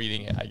I'm not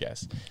reading it, I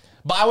guess.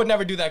 But I would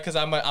never do that because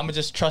I'm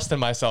just trust in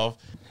myself.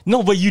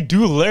 No, but you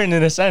do learn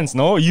in a sense,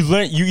 no? You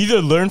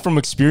either learn from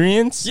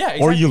experience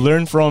or you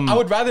learn from... I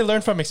would rather learn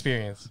from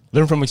experience.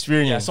 Learn from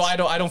experience. Yeah, so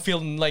I don't feel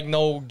like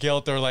no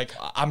guilt or like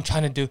I'm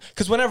trying to do...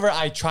 Because whenever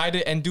I try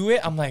to and do it,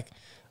 I'm like,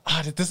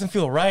 it doesn't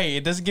feel right.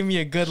 It doesn't give me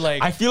a good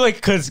like... I feel like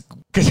because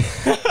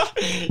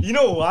you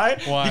know why?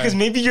 Because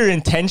maybe your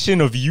intention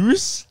of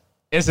use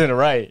isn't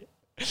right.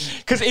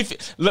 Because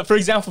for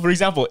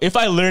example, if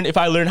I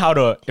learn how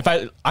to,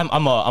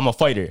 I'm a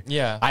fighter.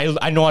 Yeah.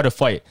 I know how to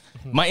fight.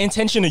 My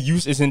intention of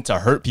use isn't to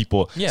hurt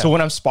people. Yeah. So when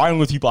I'm sparring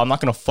with people, I'm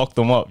not gonna fuck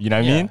them up. You know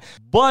what I mean?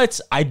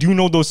 But I do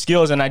know those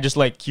skills, and I just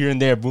like here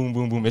and there, boom,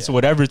 boom, boom. It's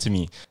whatever to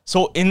me.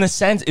 So in a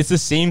sense, it's the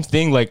same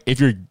thing. Like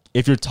if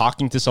you're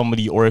talking to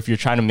somebody or if you're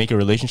trying to make a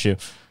relationship,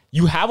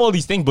 you have all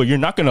these things, but you're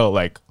not gonna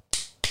like.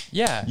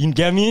 Yeah. You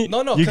get me?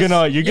 No.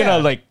 You're gonna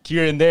like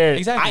here and there.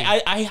 Exactly.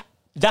 I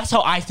that's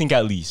how I think,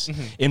 at least.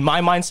 In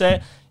my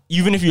mindset,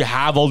 even if you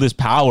have all this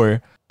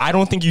power, I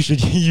don't think you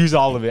should use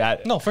all of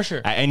it for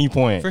sure. At any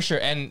point. For sure.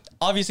 And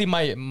obviously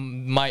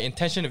my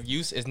intention of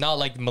use is not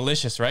like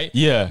malicious, right?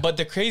 Yeah. But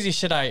the crazy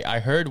shit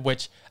I heard,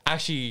 which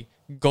actually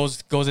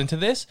goes into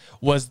this,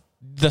 was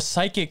the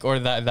psychic or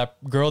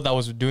that girl that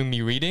was doing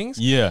me readings.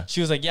 Yeah. She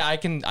was like, yeah, I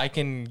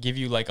can give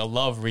you like a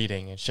love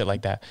reading and shit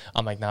like that.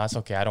 I'm like, nah, it's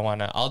okay. I don't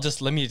want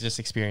to, let me just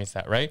experience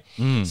that. Right.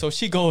 So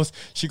she goes,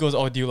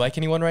 oh, do you like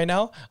anyone right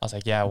now? I was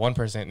like, yeah, one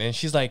person. And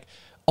she's like,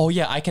 oh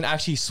yeah, I can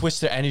actually switch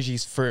their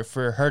energies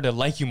for her to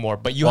like you more,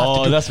 but you have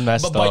to do, that's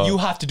messed up. But you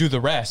have to do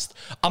the rest.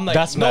 I'm like,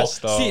 that's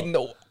messed up. See,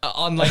 no,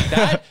 on like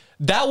that,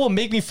 that will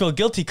make me feel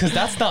guilty because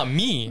that's not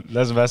me.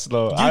 That's messed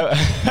up.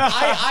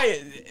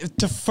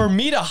 For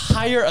me to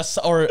hire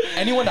or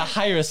anyone to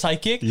hire a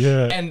psychic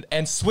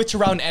and switch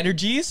around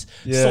energies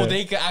so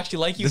they can actually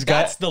like you,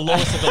 that's the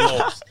lowest of the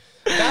lows.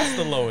 That's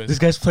the lowest. This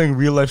guy's playing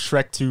real life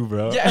Shrek 2,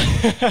 bro.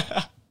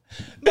 Yeah.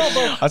 No,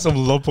 but that's some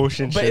low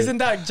potion shit. But isn't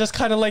that just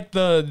kind of like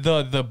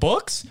the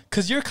books?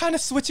 Because you're kind of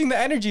switching the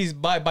energies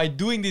by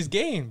doing these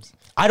games.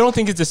 I don't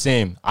think it's the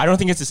same.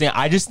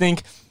 I just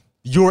think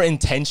your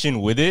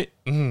intention with it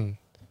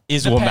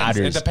is what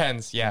matters. It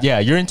depends, yeah. Yeah,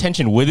 your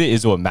intention with it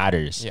is what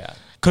matters. Yeah.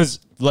 Because,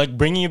 like,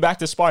 bringing it back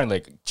to sparring,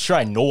 like, sure,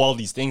 I know all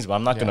these things, but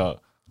I'm not going to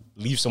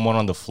leave someone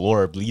on the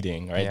floor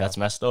bleeding, right? Yeah. That's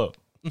messed up.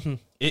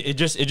 It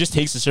just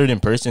takes a certain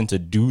person to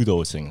do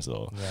those things,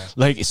 though. Yeah.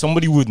 Like,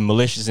 somebody with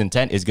malicious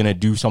intent is going to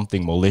do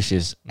something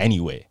malicious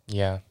anyway.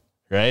 Yeah.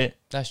 Right?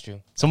 That's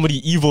true.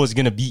 Somebody evil is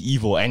going to be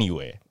evil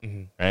anyway.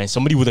 Right?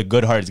 Somebody with a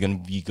good heart is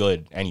going to be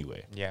good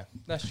anyway. Yeah,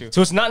 that's true.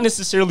 So it's not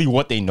necessarily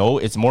what they know.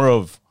 It's more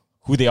of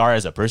who they are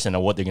as a person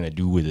and what they're going to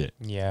do with it.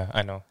 Yeah,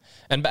 I know.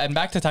 And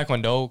back to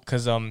Taekwondo,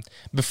 because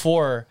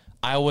before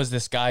I was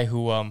this guy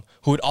who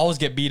would always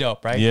get beat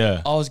up, right?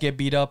 Yeah. Always get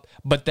beat up.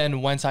 But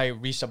then once I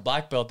reached a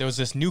black belt, there was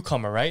this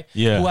newcomer, right?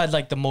 Yeah. Who had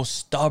like the most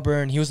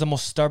stubborn, he was the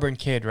most stubborn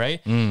kid,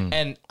 right?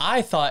 And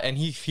I thought, and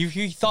he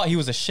thought he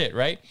was a shit,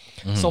 right?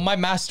 So my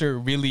master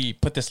really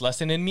put this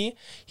lesson in me.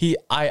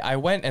 I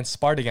went and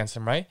sparred against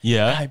him, right?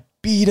 Yeah. And I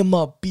beat him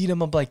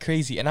up like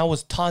crazy. And I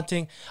was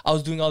taunting. I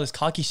was doing all this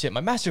cocky shit.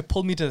 My master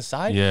pulled me to the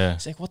side. Yeah.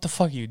 He's like, what the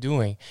fuck are you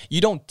doing?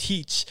 You don't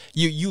teach.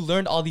 You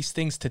learn all these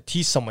things to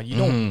teach someone. You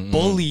don't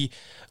bully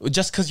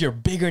just because you're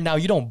bigger now.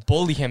 You don't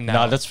bully him now.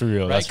 Nah, that's for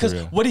real. Right? Because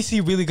what is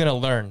he really going to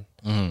learn?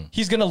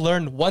 He's going to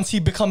learn once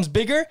he becomes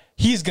bigger,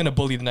 he's going to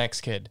bully the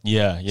next kid.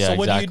 Yeah, So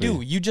what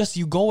do?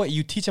 You go,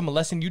 you teach him a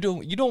lesson. You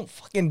don't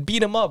fucking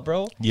beat him up,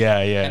 bro. Yeah.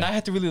 And I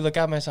had to really look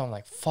at myself. I'm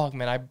like, fuck,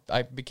 man,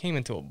 I became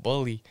into a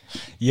bully.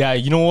 Yeah,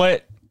 you know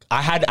what?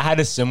 I had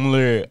a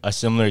similar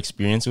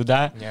experience with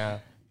that. Yeah.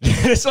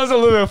 This was a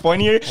little bit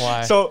funnier.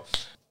 Why? So,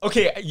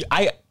 okay,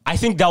 I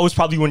think that was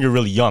probably when you're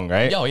really young,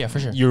 right? Oh, yeah,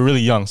 for sure. You're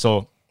really young.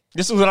 So,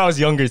 this was when I was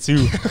younger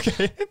too.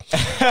 Okay.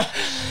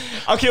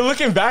 Okay,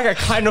 looking back, I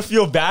kind of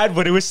feel bad,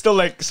 but it was still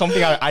like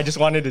something I just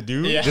wanted to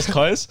do, just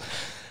cause.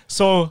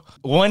 So,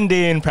 one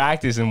day in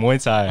practice in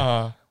Muay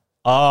Thai,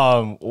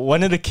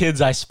 one of the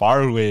kids I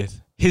sparred with,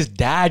 his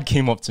dad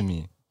came up to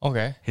me.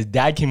 Okay. His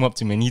dad came up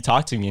to me and he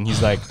talked to me and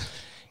he's like,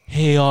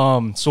 hey,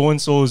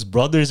 so-and-so's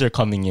brothers are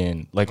coming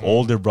in, like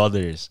older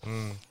brothers.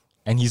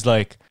 And he's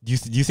like, do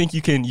you think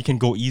you can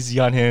go easy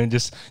on him and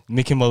just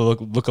make him look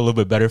a little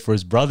bit better for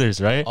his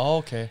brothers, right? Oh,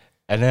 okay.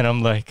 And then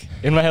I'm like,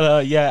 in my head,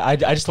 I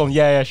just told him,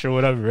 yeah, sure,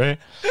 whatever, right?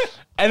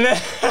 And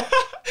then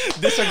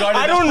Disregarded.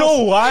 I don't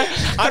know why.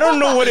 I don't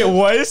know what it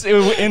was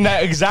in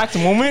that exact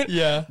moment.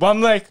 Yeah. But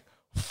I'm like,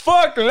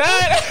 fuck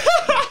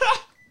that.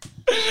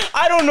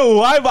 I don't know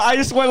why, but I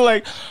just went,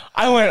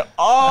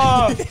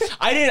 oh.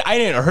 I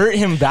didn't hurt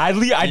him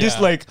badly. I just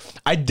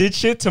I did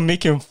shit to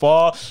make him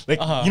fall. Like,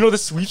 you know the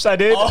sweeps I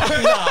did? Oh,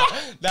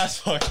 nah, that's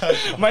fucked up.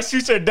 My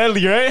sweeps are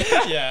deadly, right?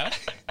 Yeah.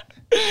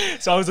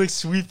 So I was like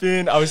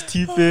sweeping, I was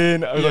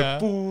teeping, I was like,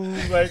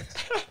 boom, like.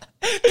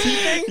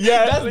 Teeping?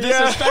 Yeah. That's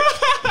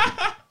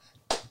disrespectful.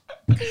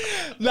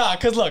 Nah,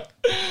 cause look,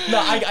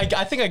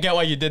 I think I get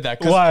why you did that.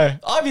 Why?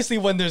 Obviously,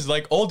 when there's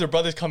like older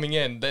brothers coming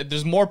in,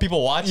 there's more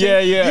people watching.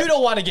 Yeah. You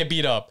don't want to get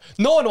beat up.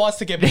 No one wants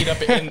to get beat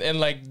up in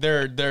like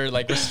their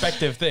like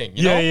respective thing.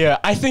 You know? Yeah.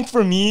 I think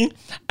for me,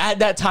 at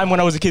that time when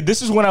I was a kid,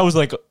 this is when I was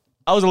a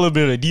little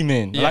bit of a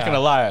demon. I'm not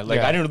gonna lie. Like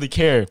I didn't really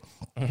care.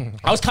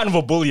 I was kind of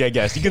a bully, I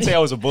guess. You can say I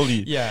was a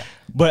bully. Yeah.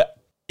 But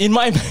in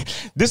my,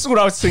 this is what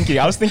I was thinking.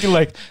 I was thinking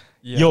like,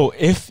 yo,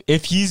 if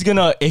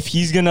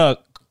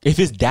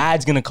his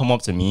dad's gonna come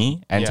up to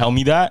me and tell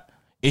me that,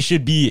 it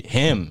should be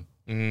him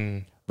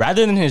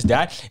rather than his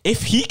dad.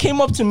 If he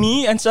came up to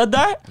me and said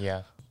that,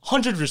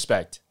 100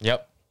 respect.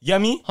 Yep. You know what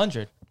I mean?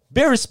 100.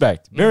 Bare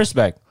respect.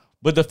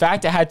 But the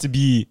fact it had to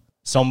be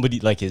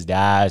somebody like his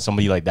dad,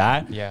 somebody like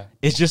that,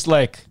 it's just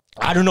like,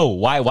 I don't know.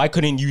 Why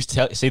couldn't you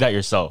say that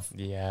yourself?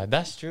 Yeah,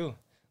 that's true.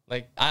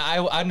 Like, I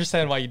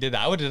understand why you did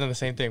that. I would have done the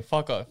same thing.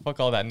 Fuck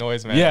all that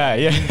noise, man. Yeah.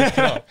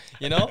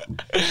 You know?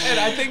 And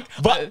I think,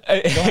 but go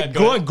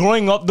ahead.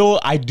 Growing up though,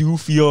 I do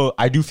feel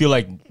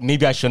like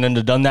maybe I shouldn't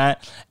have done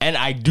that, and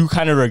I do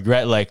kind of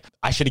regret like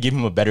I should have given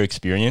him a better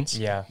experience.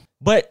 Yeah.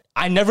 But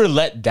I never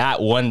let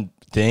that one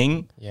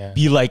thing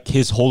be like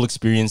his whole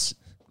experience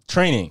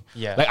training.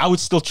 Yeah. Like I would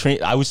still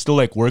train. I would still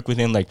like work with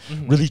him, like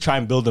really try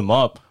and build him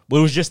up. But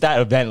it was just that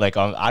event. Like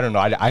I don't know.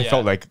 I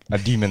felt like a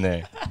demon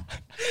there.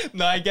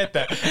 No, I get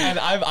that. And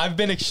I've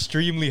been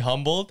extremely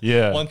humbled.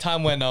 Yeah. One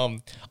time when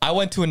I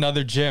went to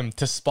another gym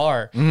to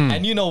spar.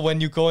 And you know,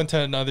 when you go into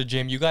another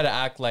gym, you got to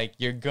act like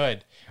you're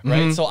good.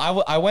 Right. So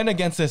I went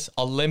against this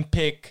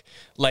Olympic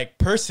like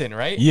person,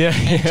 right? Yeah.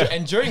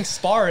 And during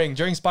sparring,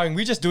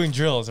 we just doing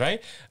drills,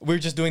 right? We were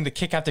just doing the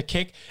kick after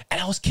kick,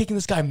 and I was kicking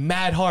this guy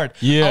mad hard.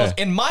 Yeah.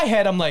 In my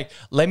head, I'm like,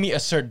 let me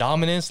assert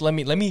dominance. Let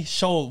me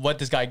show what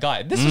this guy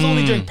got. This was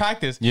only during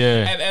practice.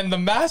 Yeah. And my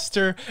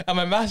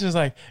master's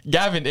like,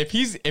 Gavin, if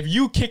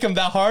you kick him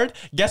that hard,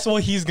 guess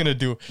what he's gonna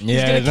do?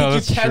 He's gonna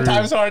kick you 10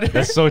 times harder.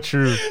 That's so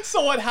true.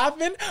 So what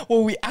happened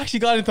when we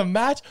actually got into the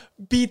match?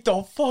 Beat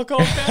the fuck up,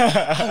 man.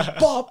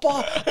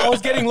 I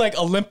was getting like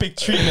Olympic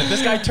treatment.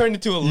 This guy turned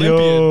into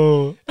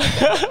Olympian.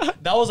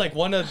 That was like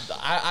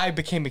I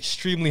became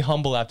extremely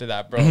humble after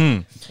that, bro.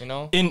 You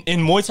know? In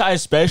Muay Thai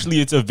especially,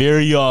 it's a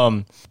very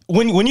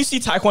when you see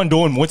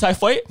Taekwondo and Muay Thai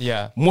fight,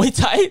 Muay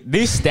Thai,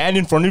 they stand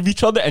in front of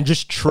each other and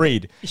just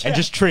trade.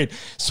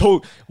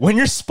 So when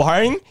you're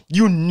sparring,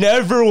 you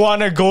never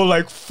want to go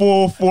like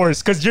full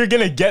force because you're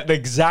gonna get the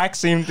exact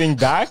same thing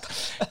back.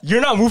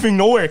 You're not moving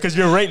nowhere because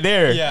you're right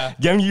there.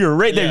 You're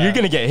right there. You're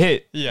gonna get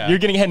hit. You're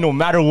gonna get hit no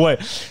matter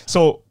what.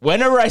 So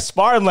whenever I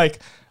spar, I'm like,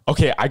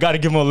 okay, I got to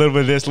give him a little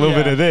bit of this, a little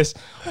bit of this.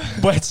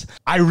 But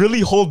I really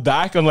hold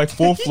back on like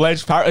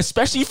full-fledged power,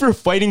 especially if you're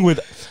fighting with,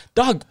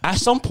 dog, at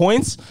some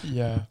points,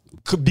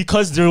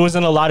 because there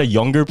wasn't a lot of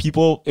younger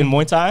people in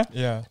Muay Thai,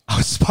 I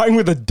was sparring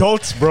with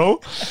adults, bro.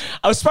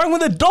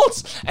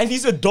 And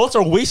these adults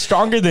are way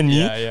stronger than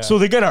me, so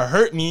they're going to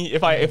hurt me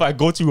if I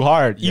go too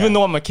hard. Even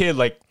though I'm a kid,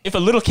 like, if a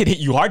little kid hit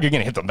you hard, you're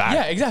gonna hit them back.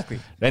 Yeah, exactly.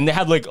 And they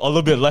have like a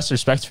little bit less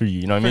respect for you.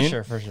 You know what I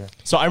mean? For sure.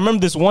 So I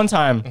remember this one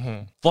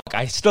time. Fuck,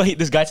 I still hate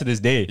this guy to this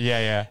day.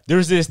 Yeah. There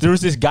was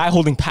this guy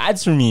holding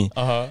pads for me.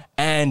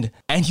 And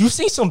he was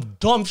saying some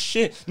dumb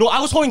shit. No, I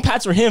was holding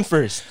pads for him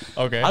first.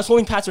 Okay. I was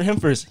holding pads for him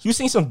first. He was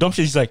saying some dumb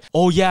shit. He's like,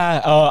 oh yeah,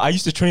 I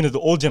used to train at the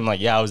old gym. I'm like,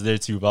 yeah, I was there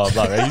too. Blah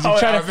blah. Right? He's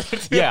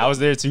I was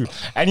there too.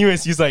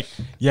 Anyways, he's like,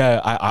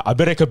 yeah, I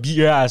bet I could beat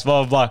your ass.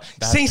 Blah blah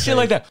blah. Saying shit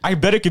like that. I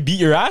bet I could beat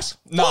your ass.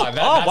 No,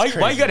 that's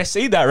why you gotta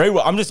say that, right?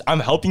 Well, I'm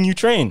helping you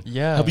train.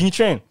 Yeah. Helping you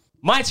train.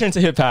 My turn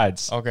to hit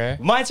pads. Okay.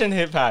 My turn to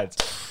hit pads.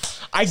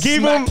 I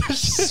gave him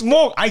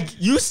smoke.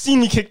 You seen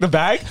me kick the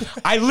bag.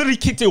 I literally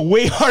kicked it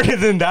way harder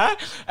than that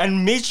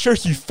and made sure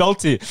he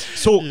felt it.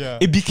 So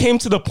it became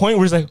to the point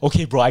where it's like,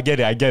 okay, bro, I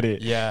get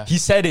it. Yeah. He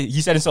said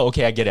it. So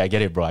okay, I get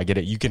it, bro. I get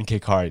it. You can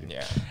kick hard.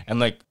 Yeah. And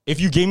like, if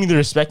you gave me the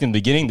respect in the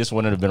beginning, this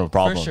wouldn't have been a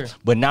problem. For sure.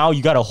 But now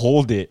you gotta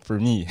hold it for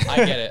me. I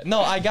get it.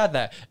 No, I got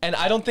that. And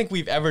I don't think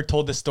we've ever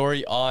told this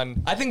story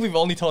on, I think we've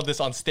only told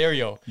this on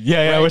stereo.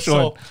 Yeah, right? Which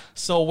one?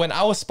 So when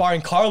I was sparring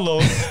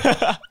Carlos,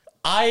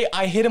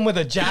 I hit him with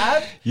a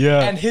jab,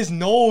 and his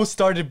nose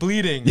started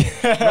bleeding,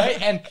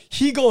 right? And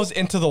he goes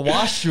into the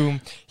washroom.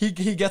 He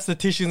gets the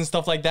tissues and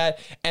stuff like that,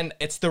 and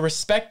it's the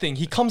respect thing.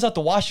 He comes out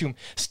the washroom,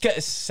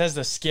 says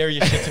the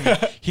scariest shit to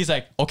me. He's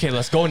like, "Okay,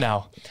 let's go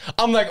now."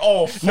 I'm like,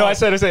 "Oh, fuck." No, I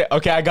said,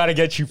 okay, I gotta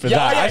get you for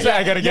that. I said,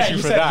 I gotta get you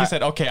for that. He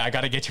said, "Okay, I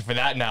gotta get you for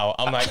that now."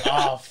 I'm like,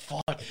 "Oh,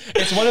 fuck."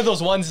 It's one of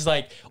those ones. Is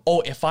like,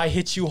 "Oh, if I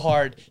hit you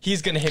hard,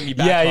 he's gonna hit me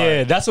back."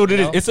 Yeah. That's what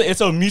it is.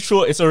 It's a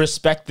mutual. It's a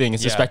respect thing.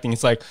 It's respecting.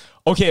 It's like,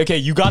 okay,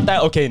 you got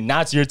that. Okay,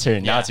 now it's your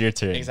turn. Now it's your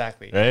turn.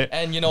 Exactly. Right?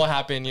 And you know what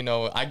happened? You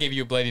know, I gave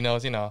you a bloody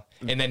nose, and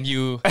then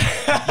you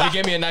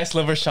gave me a nice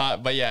liver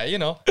shot. But yeah,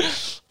 chill.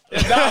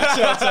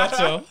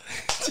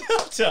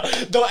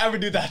 Don't ever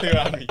do that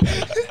around me.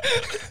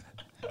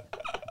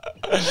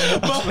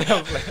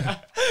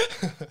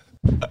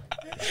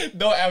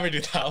 Don't ever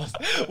do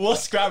that. We'll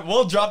scrap.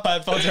 We'll drop the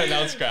headphones right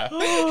now and scrap.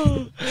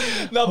 No,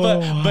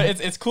 but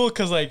it's cool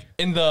because like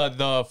in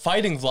the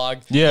fighting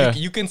vlog,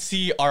 you can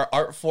see our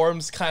art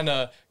forms kind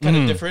of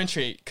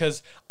differentiate.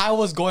 Because I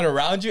was going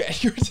around you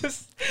and you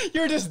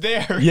were just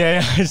there.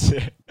 Yeah.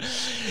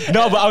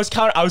 No, but I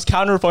was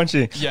counter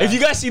punching. Yeah. If you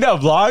guys see that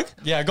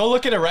vlog, go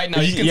look at it right now.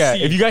 You can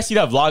see. If you guys see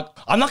that vlog,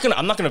 I'm not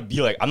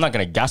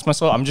gonna gas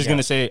myself. I'm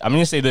gonna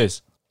say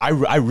this.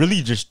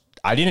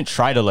 I didn't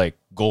try to like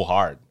go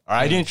hard. Or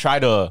I didn't try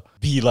to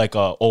be like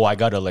I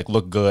gotta like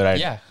look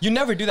good. You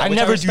never do that. I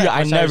never do that.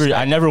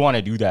 I never want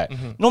to do that.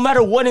 No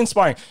matter what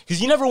inspiring,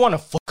 because you never want to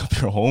fuck up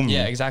your homie.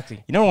 Yeah, exactly.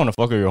 You never want to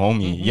fuck up your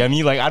homie. You know what I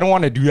mean? Like I don't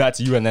want to do that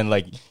to you and then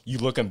like you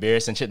look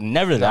embarrassed and shit.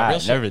 Never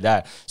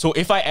that. So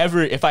if I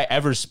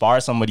ever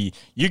spar somebody,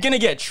 you're gonna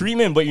get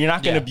treatment, but you're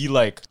not gonna be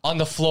like on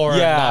the floor,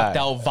 knocked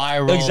out,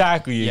 viral.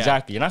 Exactly.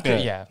 You're not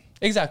gonna. Yeah.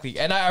 Exactly.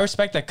 And I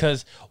respect that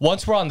because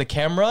once we're on the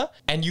camera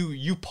and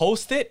you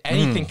post it,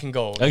 anything can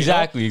go.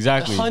 Exactly.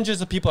 Hundreds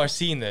of people are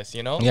seeing this,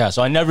 Yeah,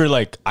 so I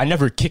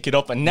never kick it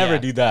up and never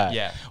do that.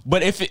 Yeah.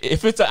 But if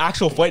it's an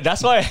actual fight,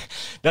 that's why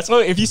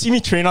if you see me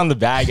train on the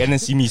bag and then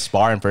see me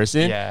spar in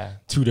person,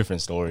 two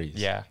different stories.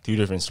 Yeah. Two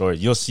different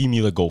stories. You'll see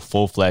me like go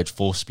full-fledged,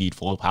 full speed,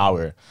 full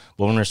power.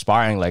 But when we're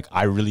sparring, like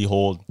I really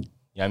hold,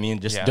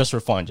 just for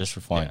fun.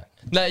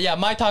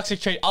 My toxic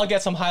trait, I'll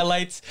get some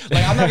highlights.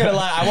 Like, I'm not gonna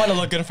lie, I want to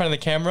look good in front of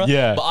the camera.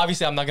 Yeah. But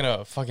obviously, I'm not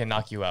gonna fucking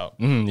knock you out.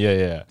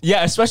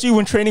 Yeah, especially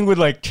when training with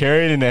like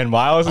Karen and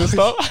Miles and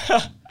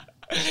stuff.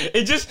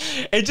 It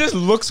just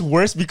looks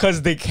worse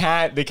because they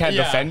can't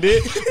defend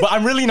it. But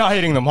I'm really not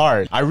hitting them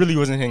hard. I really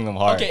wasn't hitting them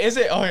hard. Okay, is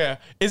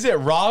it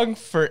wrong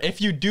for if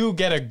you do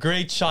get a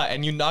great shot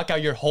and you knock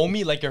out your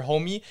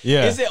homie,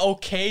 is it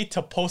okay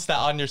to post that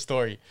on your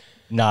story?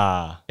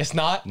 Nah. It's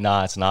not?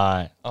 Nah, it's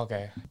not.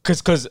 Okay.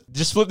 Cause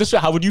just flip this way.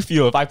 How would you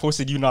feel if I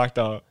posted you knocked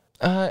out?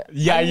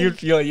 You'd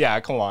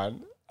feel, come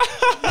on.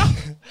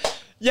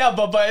 Yeah,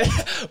 but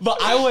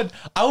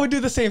I would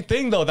do the same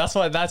thing though. That's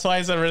why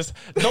I said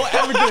don't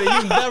ever do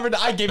it.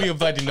 I gave you a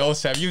bloody nose,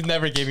 Sam. You've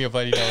never gave me a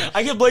bloody nose.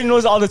 I get bloody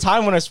nose all the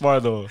time when I spar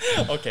though.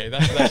 Okay,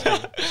 that's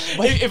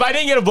true. If I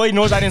didn't get a bloody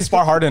nose, I didn't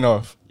spar hard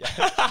enough.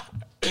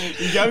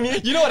 You get me?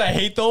 You know what I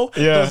hate though?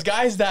 Yeah. Those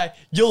guys that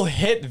you'll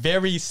hit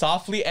very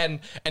softly and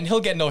he'll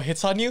get no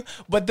hits on you,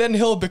 but then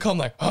he'll become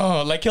like,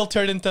 oh, like he'll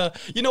turn into,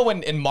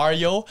 when in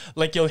Mario,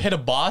 like you'll hit a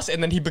boss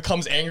and then he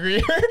becomes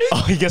angrier.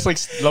 Oh, he gets like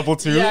level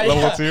 2?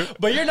 Level 2?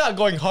 But you're not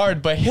going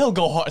hard, but he'll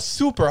go hard,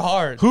 super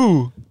hard.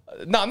 Who?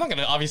 No, I'm not going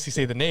to obviously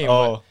say the name.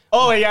 Oh.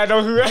 Yeah, I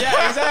know who.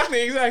 Yeah,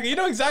 exactly. You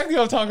know exactly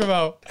what I'm talking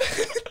about.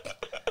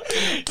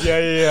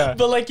 Yeah.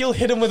 But like you'll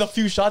hit him with a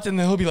few shots and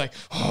then he'll be like,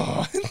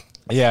 oh.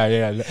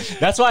 Yeah.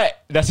 That's why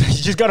you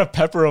just gotta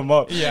pepper them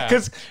up. Yeah.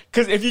 Cause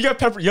if you get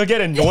pepper, you'll get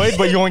annoyed,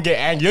 but you won't get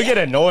angry. You'll get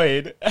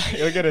annoyed.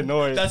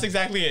 That's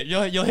exactly it.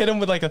 You'll hit him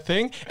with like a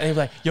thing, and he'll be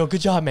like, "Yo, good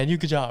job, man.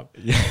 Good job."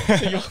 Yeah.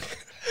 So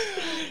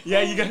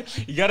yeah,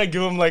 you gotta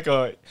give him like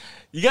a.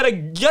 You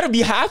gotta be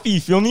happy.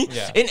 You feel me?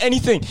 Yeah. In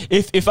anything,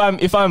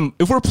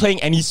 if we're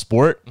playing any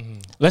sport,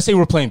 let's say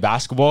we're playing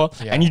basketball,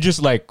 and you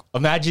just like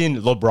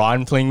imagine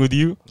LeBron playing with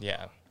you.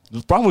 Yeah.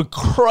 LeBron would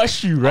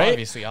crush you, right?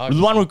 Obviously.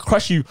 LeBron would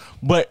crush you.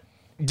 But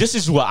this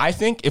is what I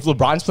think. If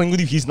LeBron's playing with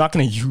you, he's not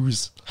going to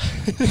use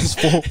his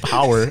full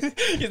power.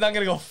 He's not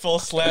going to go full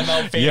slam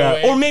out, fade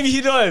away. Or maybe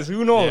he does.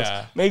 Who knows?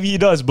 Yeah. Maybe he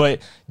does.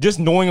 But just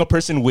knowing a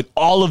person with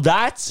all of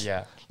that,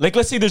 like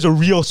let's say there's a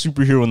real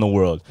superhero in the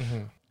world.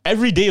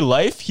 Everyday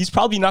life, he's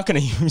probably not going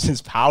to use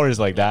his powers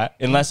like that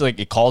unless like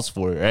it calls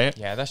for it, right?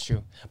 Yeah, that's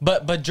true.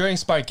 But during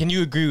sparring, can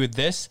you agree with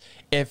this?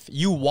 If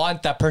you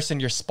want that person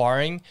you're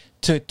sparring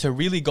to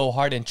really go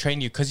hard and train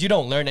you, because you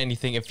don't learn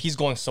anything if he's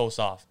going so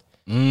soft.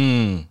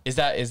 Is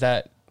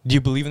that do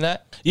you believe in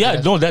that?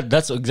 Yeah, no,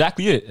 that's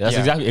exactly it. That's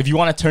exactly. If you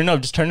want to turn it up,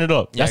 just turn it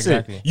up. That's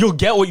exactly it. You'll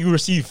get what you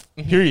receive.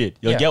 Period.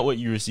 You'll get what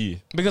you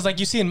receive. Because like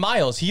you see in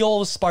Miles, he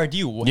always sparred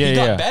you. He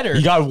got better.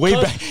 He got way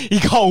better. He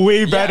got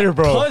way better,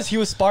 bro. Because he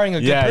was sparring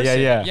a good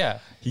person. Yeah.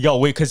 He got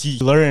way because he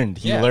learned.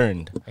 He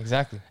learned.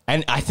 Exactly.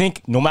 And I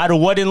think no matter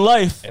what in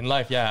life.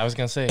 I was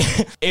gonna say.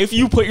 If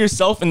you put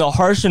yourself in the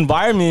harsh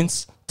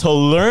environments to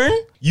learn,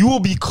 you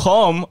will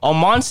become a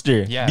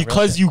monster. Yeah.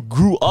 Because you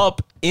grew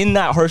up in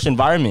that harsh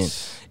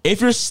environment. If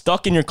you're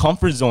stuck in your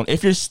comfort zone,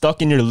 if you're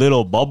stuck in your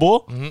little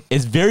bubble,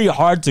 it's very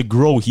hard to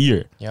grow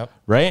here. Yep.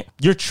 Right?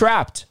 You're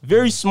trapped,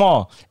 very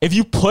small. If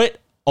you put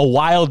a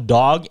wild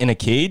dog in a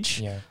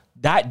cage,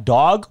 that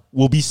dog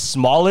will be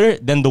smaller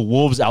than the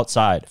wolves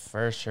outside.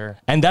 For sure.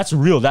 And that's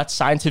real. That's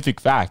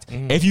scientific fact.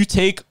 If you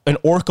take an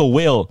orca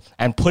whale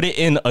and put it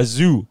in a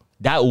zoo,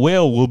 that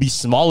whale will be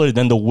smaller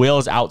than the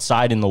whales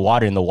outside in the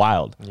water in the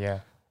wild. Yeah.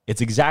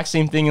 It's exact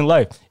same thing in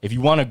life. If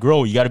you want to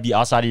grow, you got to be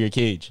outside of your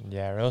cage.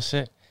 Yeah, real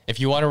shit. If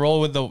you want to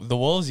roll with the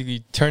wolves, you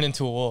turn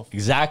into a wolf.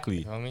 Exactly.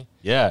 You know what I mean?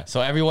 Yeah. So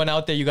everyone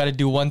out there, you got to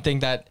do one thing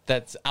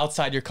that's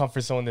outside your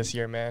comfort zone this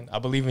year, man. I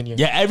believe in you.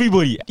 Yeah,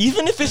 everybody.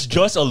 Even if it's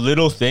just a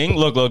little thing.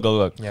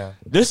 Look. Yeah.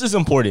 This is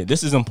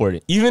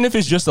important. Even if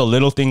it's just a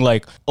little thing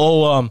like,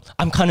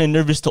 I'm kind of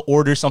nervous to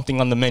order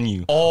something on the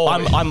menu.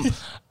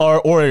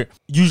 Or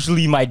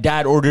usually my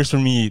dad orders for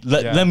me.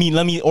 Let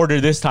me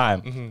order this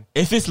time.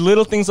 If it's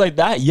little things like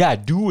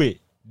that, do it.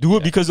 Do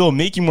it because it'll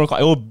make you more.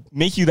 It will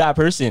make you that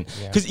person.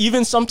 Because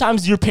even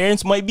sometimes your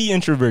parents might be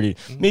introverted.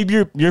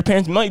 Maybe your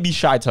parents might be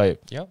shy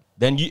type. Yep.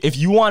 Then if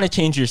you want to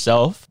change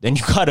yourself, then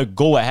you gotta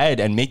go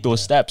ahead and make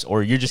those steps,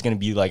 or you're just gonna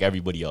be like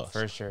everybody else.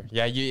 For sure.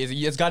 Yeah.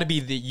 It's got to be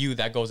you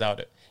that goes out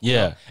it. Yeah. You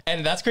know?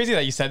 And that's crazy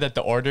that you said that,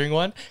 the ordering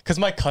one, because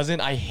my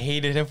cousin, I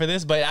hated him for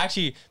this, but it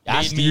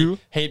actually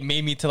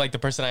made me to like the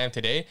person I am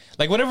today.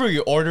 Like whenever we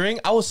were ordering,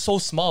 I was so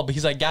small, but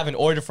he's like, Gavin,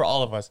 order for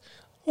all of us.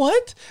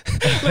 What?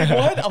 Like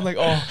what? I'm like,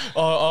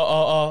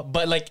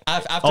 but like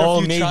after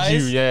a few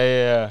tries,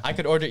 I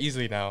could order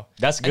easily now.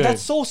 That's good. And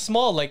that's so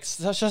small, like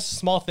such a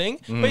small thing,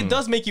 but it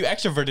does make you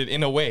extroverted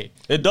in a way.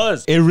 It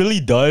does. It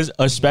really does,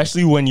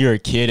 especially when you're a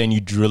kid and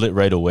you drill it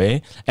right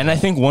away. And I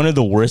think one of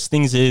the worst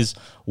things is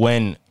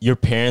when your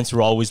parents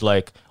were always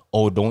like,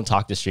 "Oh, don't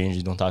talk to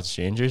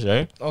strangers,"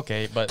 right?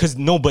 Okay, but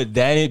but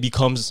then it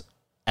becomes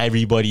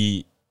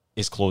everybody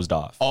is closed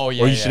off. Oh,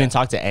 yeah. Or you shouldn't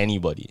talk to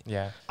anybody.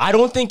 Yeah. I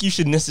don't think you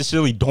should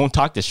necessarily don't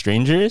talk to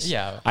strangers.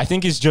 Yeah. I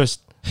think it's just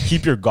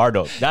keep your guard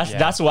up.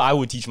 That's what I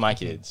would teach my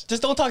kids.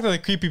 Just don't talk to the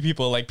creepy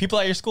people. Like people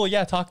at your school,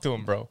 talk to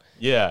them, bro.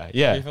 Yeah.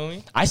 You feel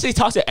me? I say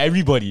talk to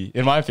everybody,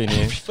 in my opinion.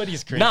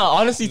 Everybody's crazy. Nah,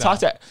 honestly, talk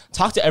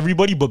to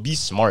everybody, but be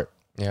smart.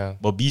 Yeah.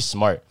 But be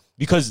smart.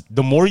 Because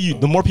the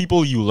more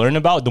people you learn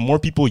about, the more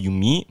people you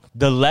meet,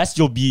 the less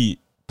you'll be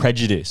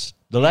prejudiced.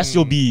 The less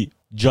you'll be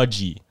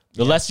judgy.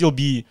 The less you'll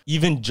be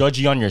even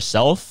judgy on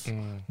yourself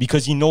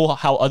because you know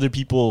how other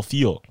people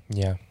feel.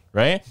 Yeah.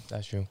 Right?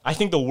 That's true. I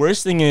think the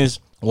worst thing is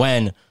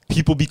when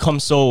people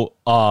become so,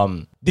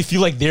 they feel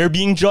like they're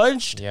being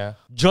judged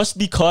just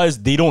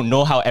because they don't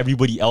know how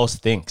everybody else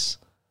thinks.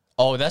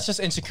 Oh, that's just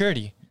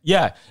insecurity.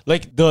 Yeah.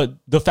 Like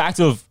the fact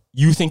of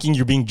you thinking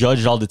you're being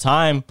judged all the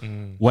time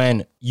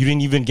when you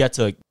didn't even get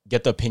to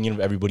get the opinion of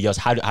everybody else.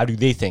 How do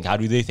they think? How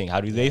do they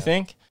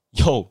think?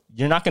 Yo,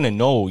 you're not gonna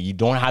know. You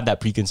don't have that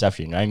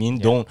preconception. You know what I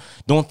mean? Yeah.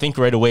 Don't think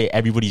right away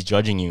everybody's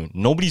judging you.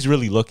 Nobody's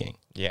really looking.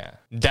 Yeah,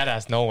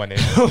 deadass no one is.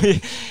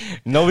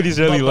 Nobody's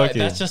really looking.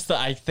 That's just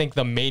I think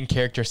the main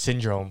character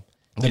syndrome.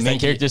 The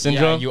main character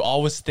syndrome. Yeah, you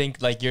always think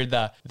like you're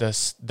the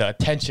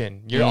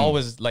attention. You're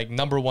always like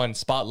number one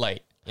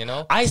spotlight. You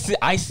know. I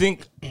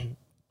think.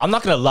 I'm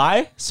not gonna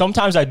lie.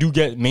 Sometimes I do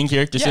get main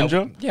character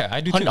syndrome. Yeah, I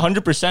do too.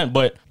 100%.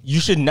 But you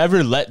should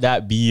never let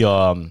that be.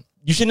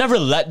 You should never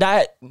let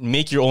that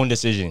make your own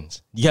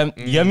decisions. You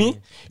get me?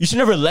 You should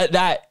never let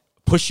that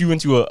push you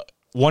into a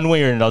one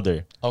way or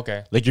another.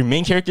 Okay. Like your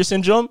main character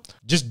syndrome,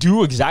 just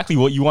do exactly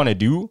what you want to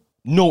do.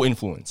 No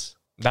influence.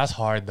 That's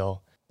hard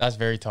though. That's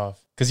very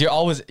tough. Because you're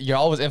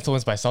always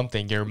influenced by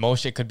something. Your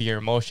emotion, it could be your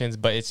emotions,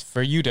 but it's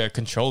for you to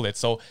control it.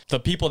 So the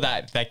people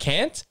that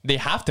can't, they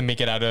have to make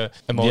it out of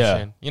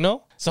emotion. You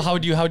know? So how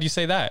do you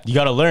say that? You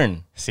gotta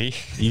learn. See?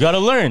 You gotta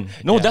learn.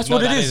 No, that's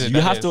what it is. You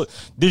have to.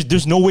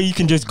 There's no way you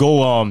can just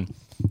go.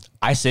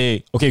 I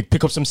say, okay,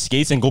 pick up some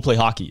skates and go play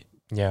hockey.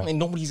 Yeah. I mean,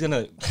 nobody's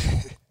gonna.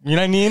 You know what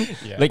I mean?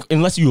 Yeah. Like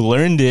unless you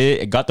learned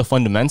it, got the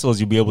fundamentals,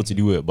 you'll be able to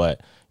do it.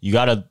 But you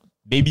gotta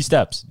baby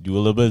steps. Do a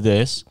little bit of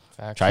this.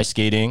 try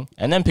skating,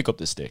 and then pick up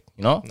the stick,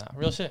 you know? Nah,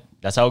 real shit.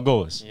 That's how it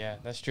goes. Yeah,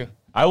 that's true.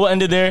 I will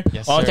end it there.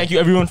 Yes, sir. Thank you,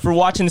 everyone, for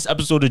watching this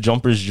episode of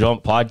Jumpers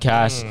Jump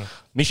podcast.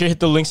 Make sure to hit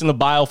the links in the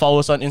bio. Follow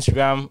us on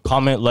Instagram.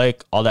 Comment,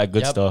 like, all that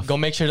good stuff. Go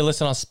make sure to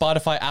listen on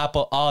Spotify,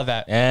 Apple, all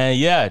that. And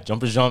yeah,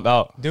 Jumpers Jump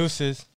out. Deuces.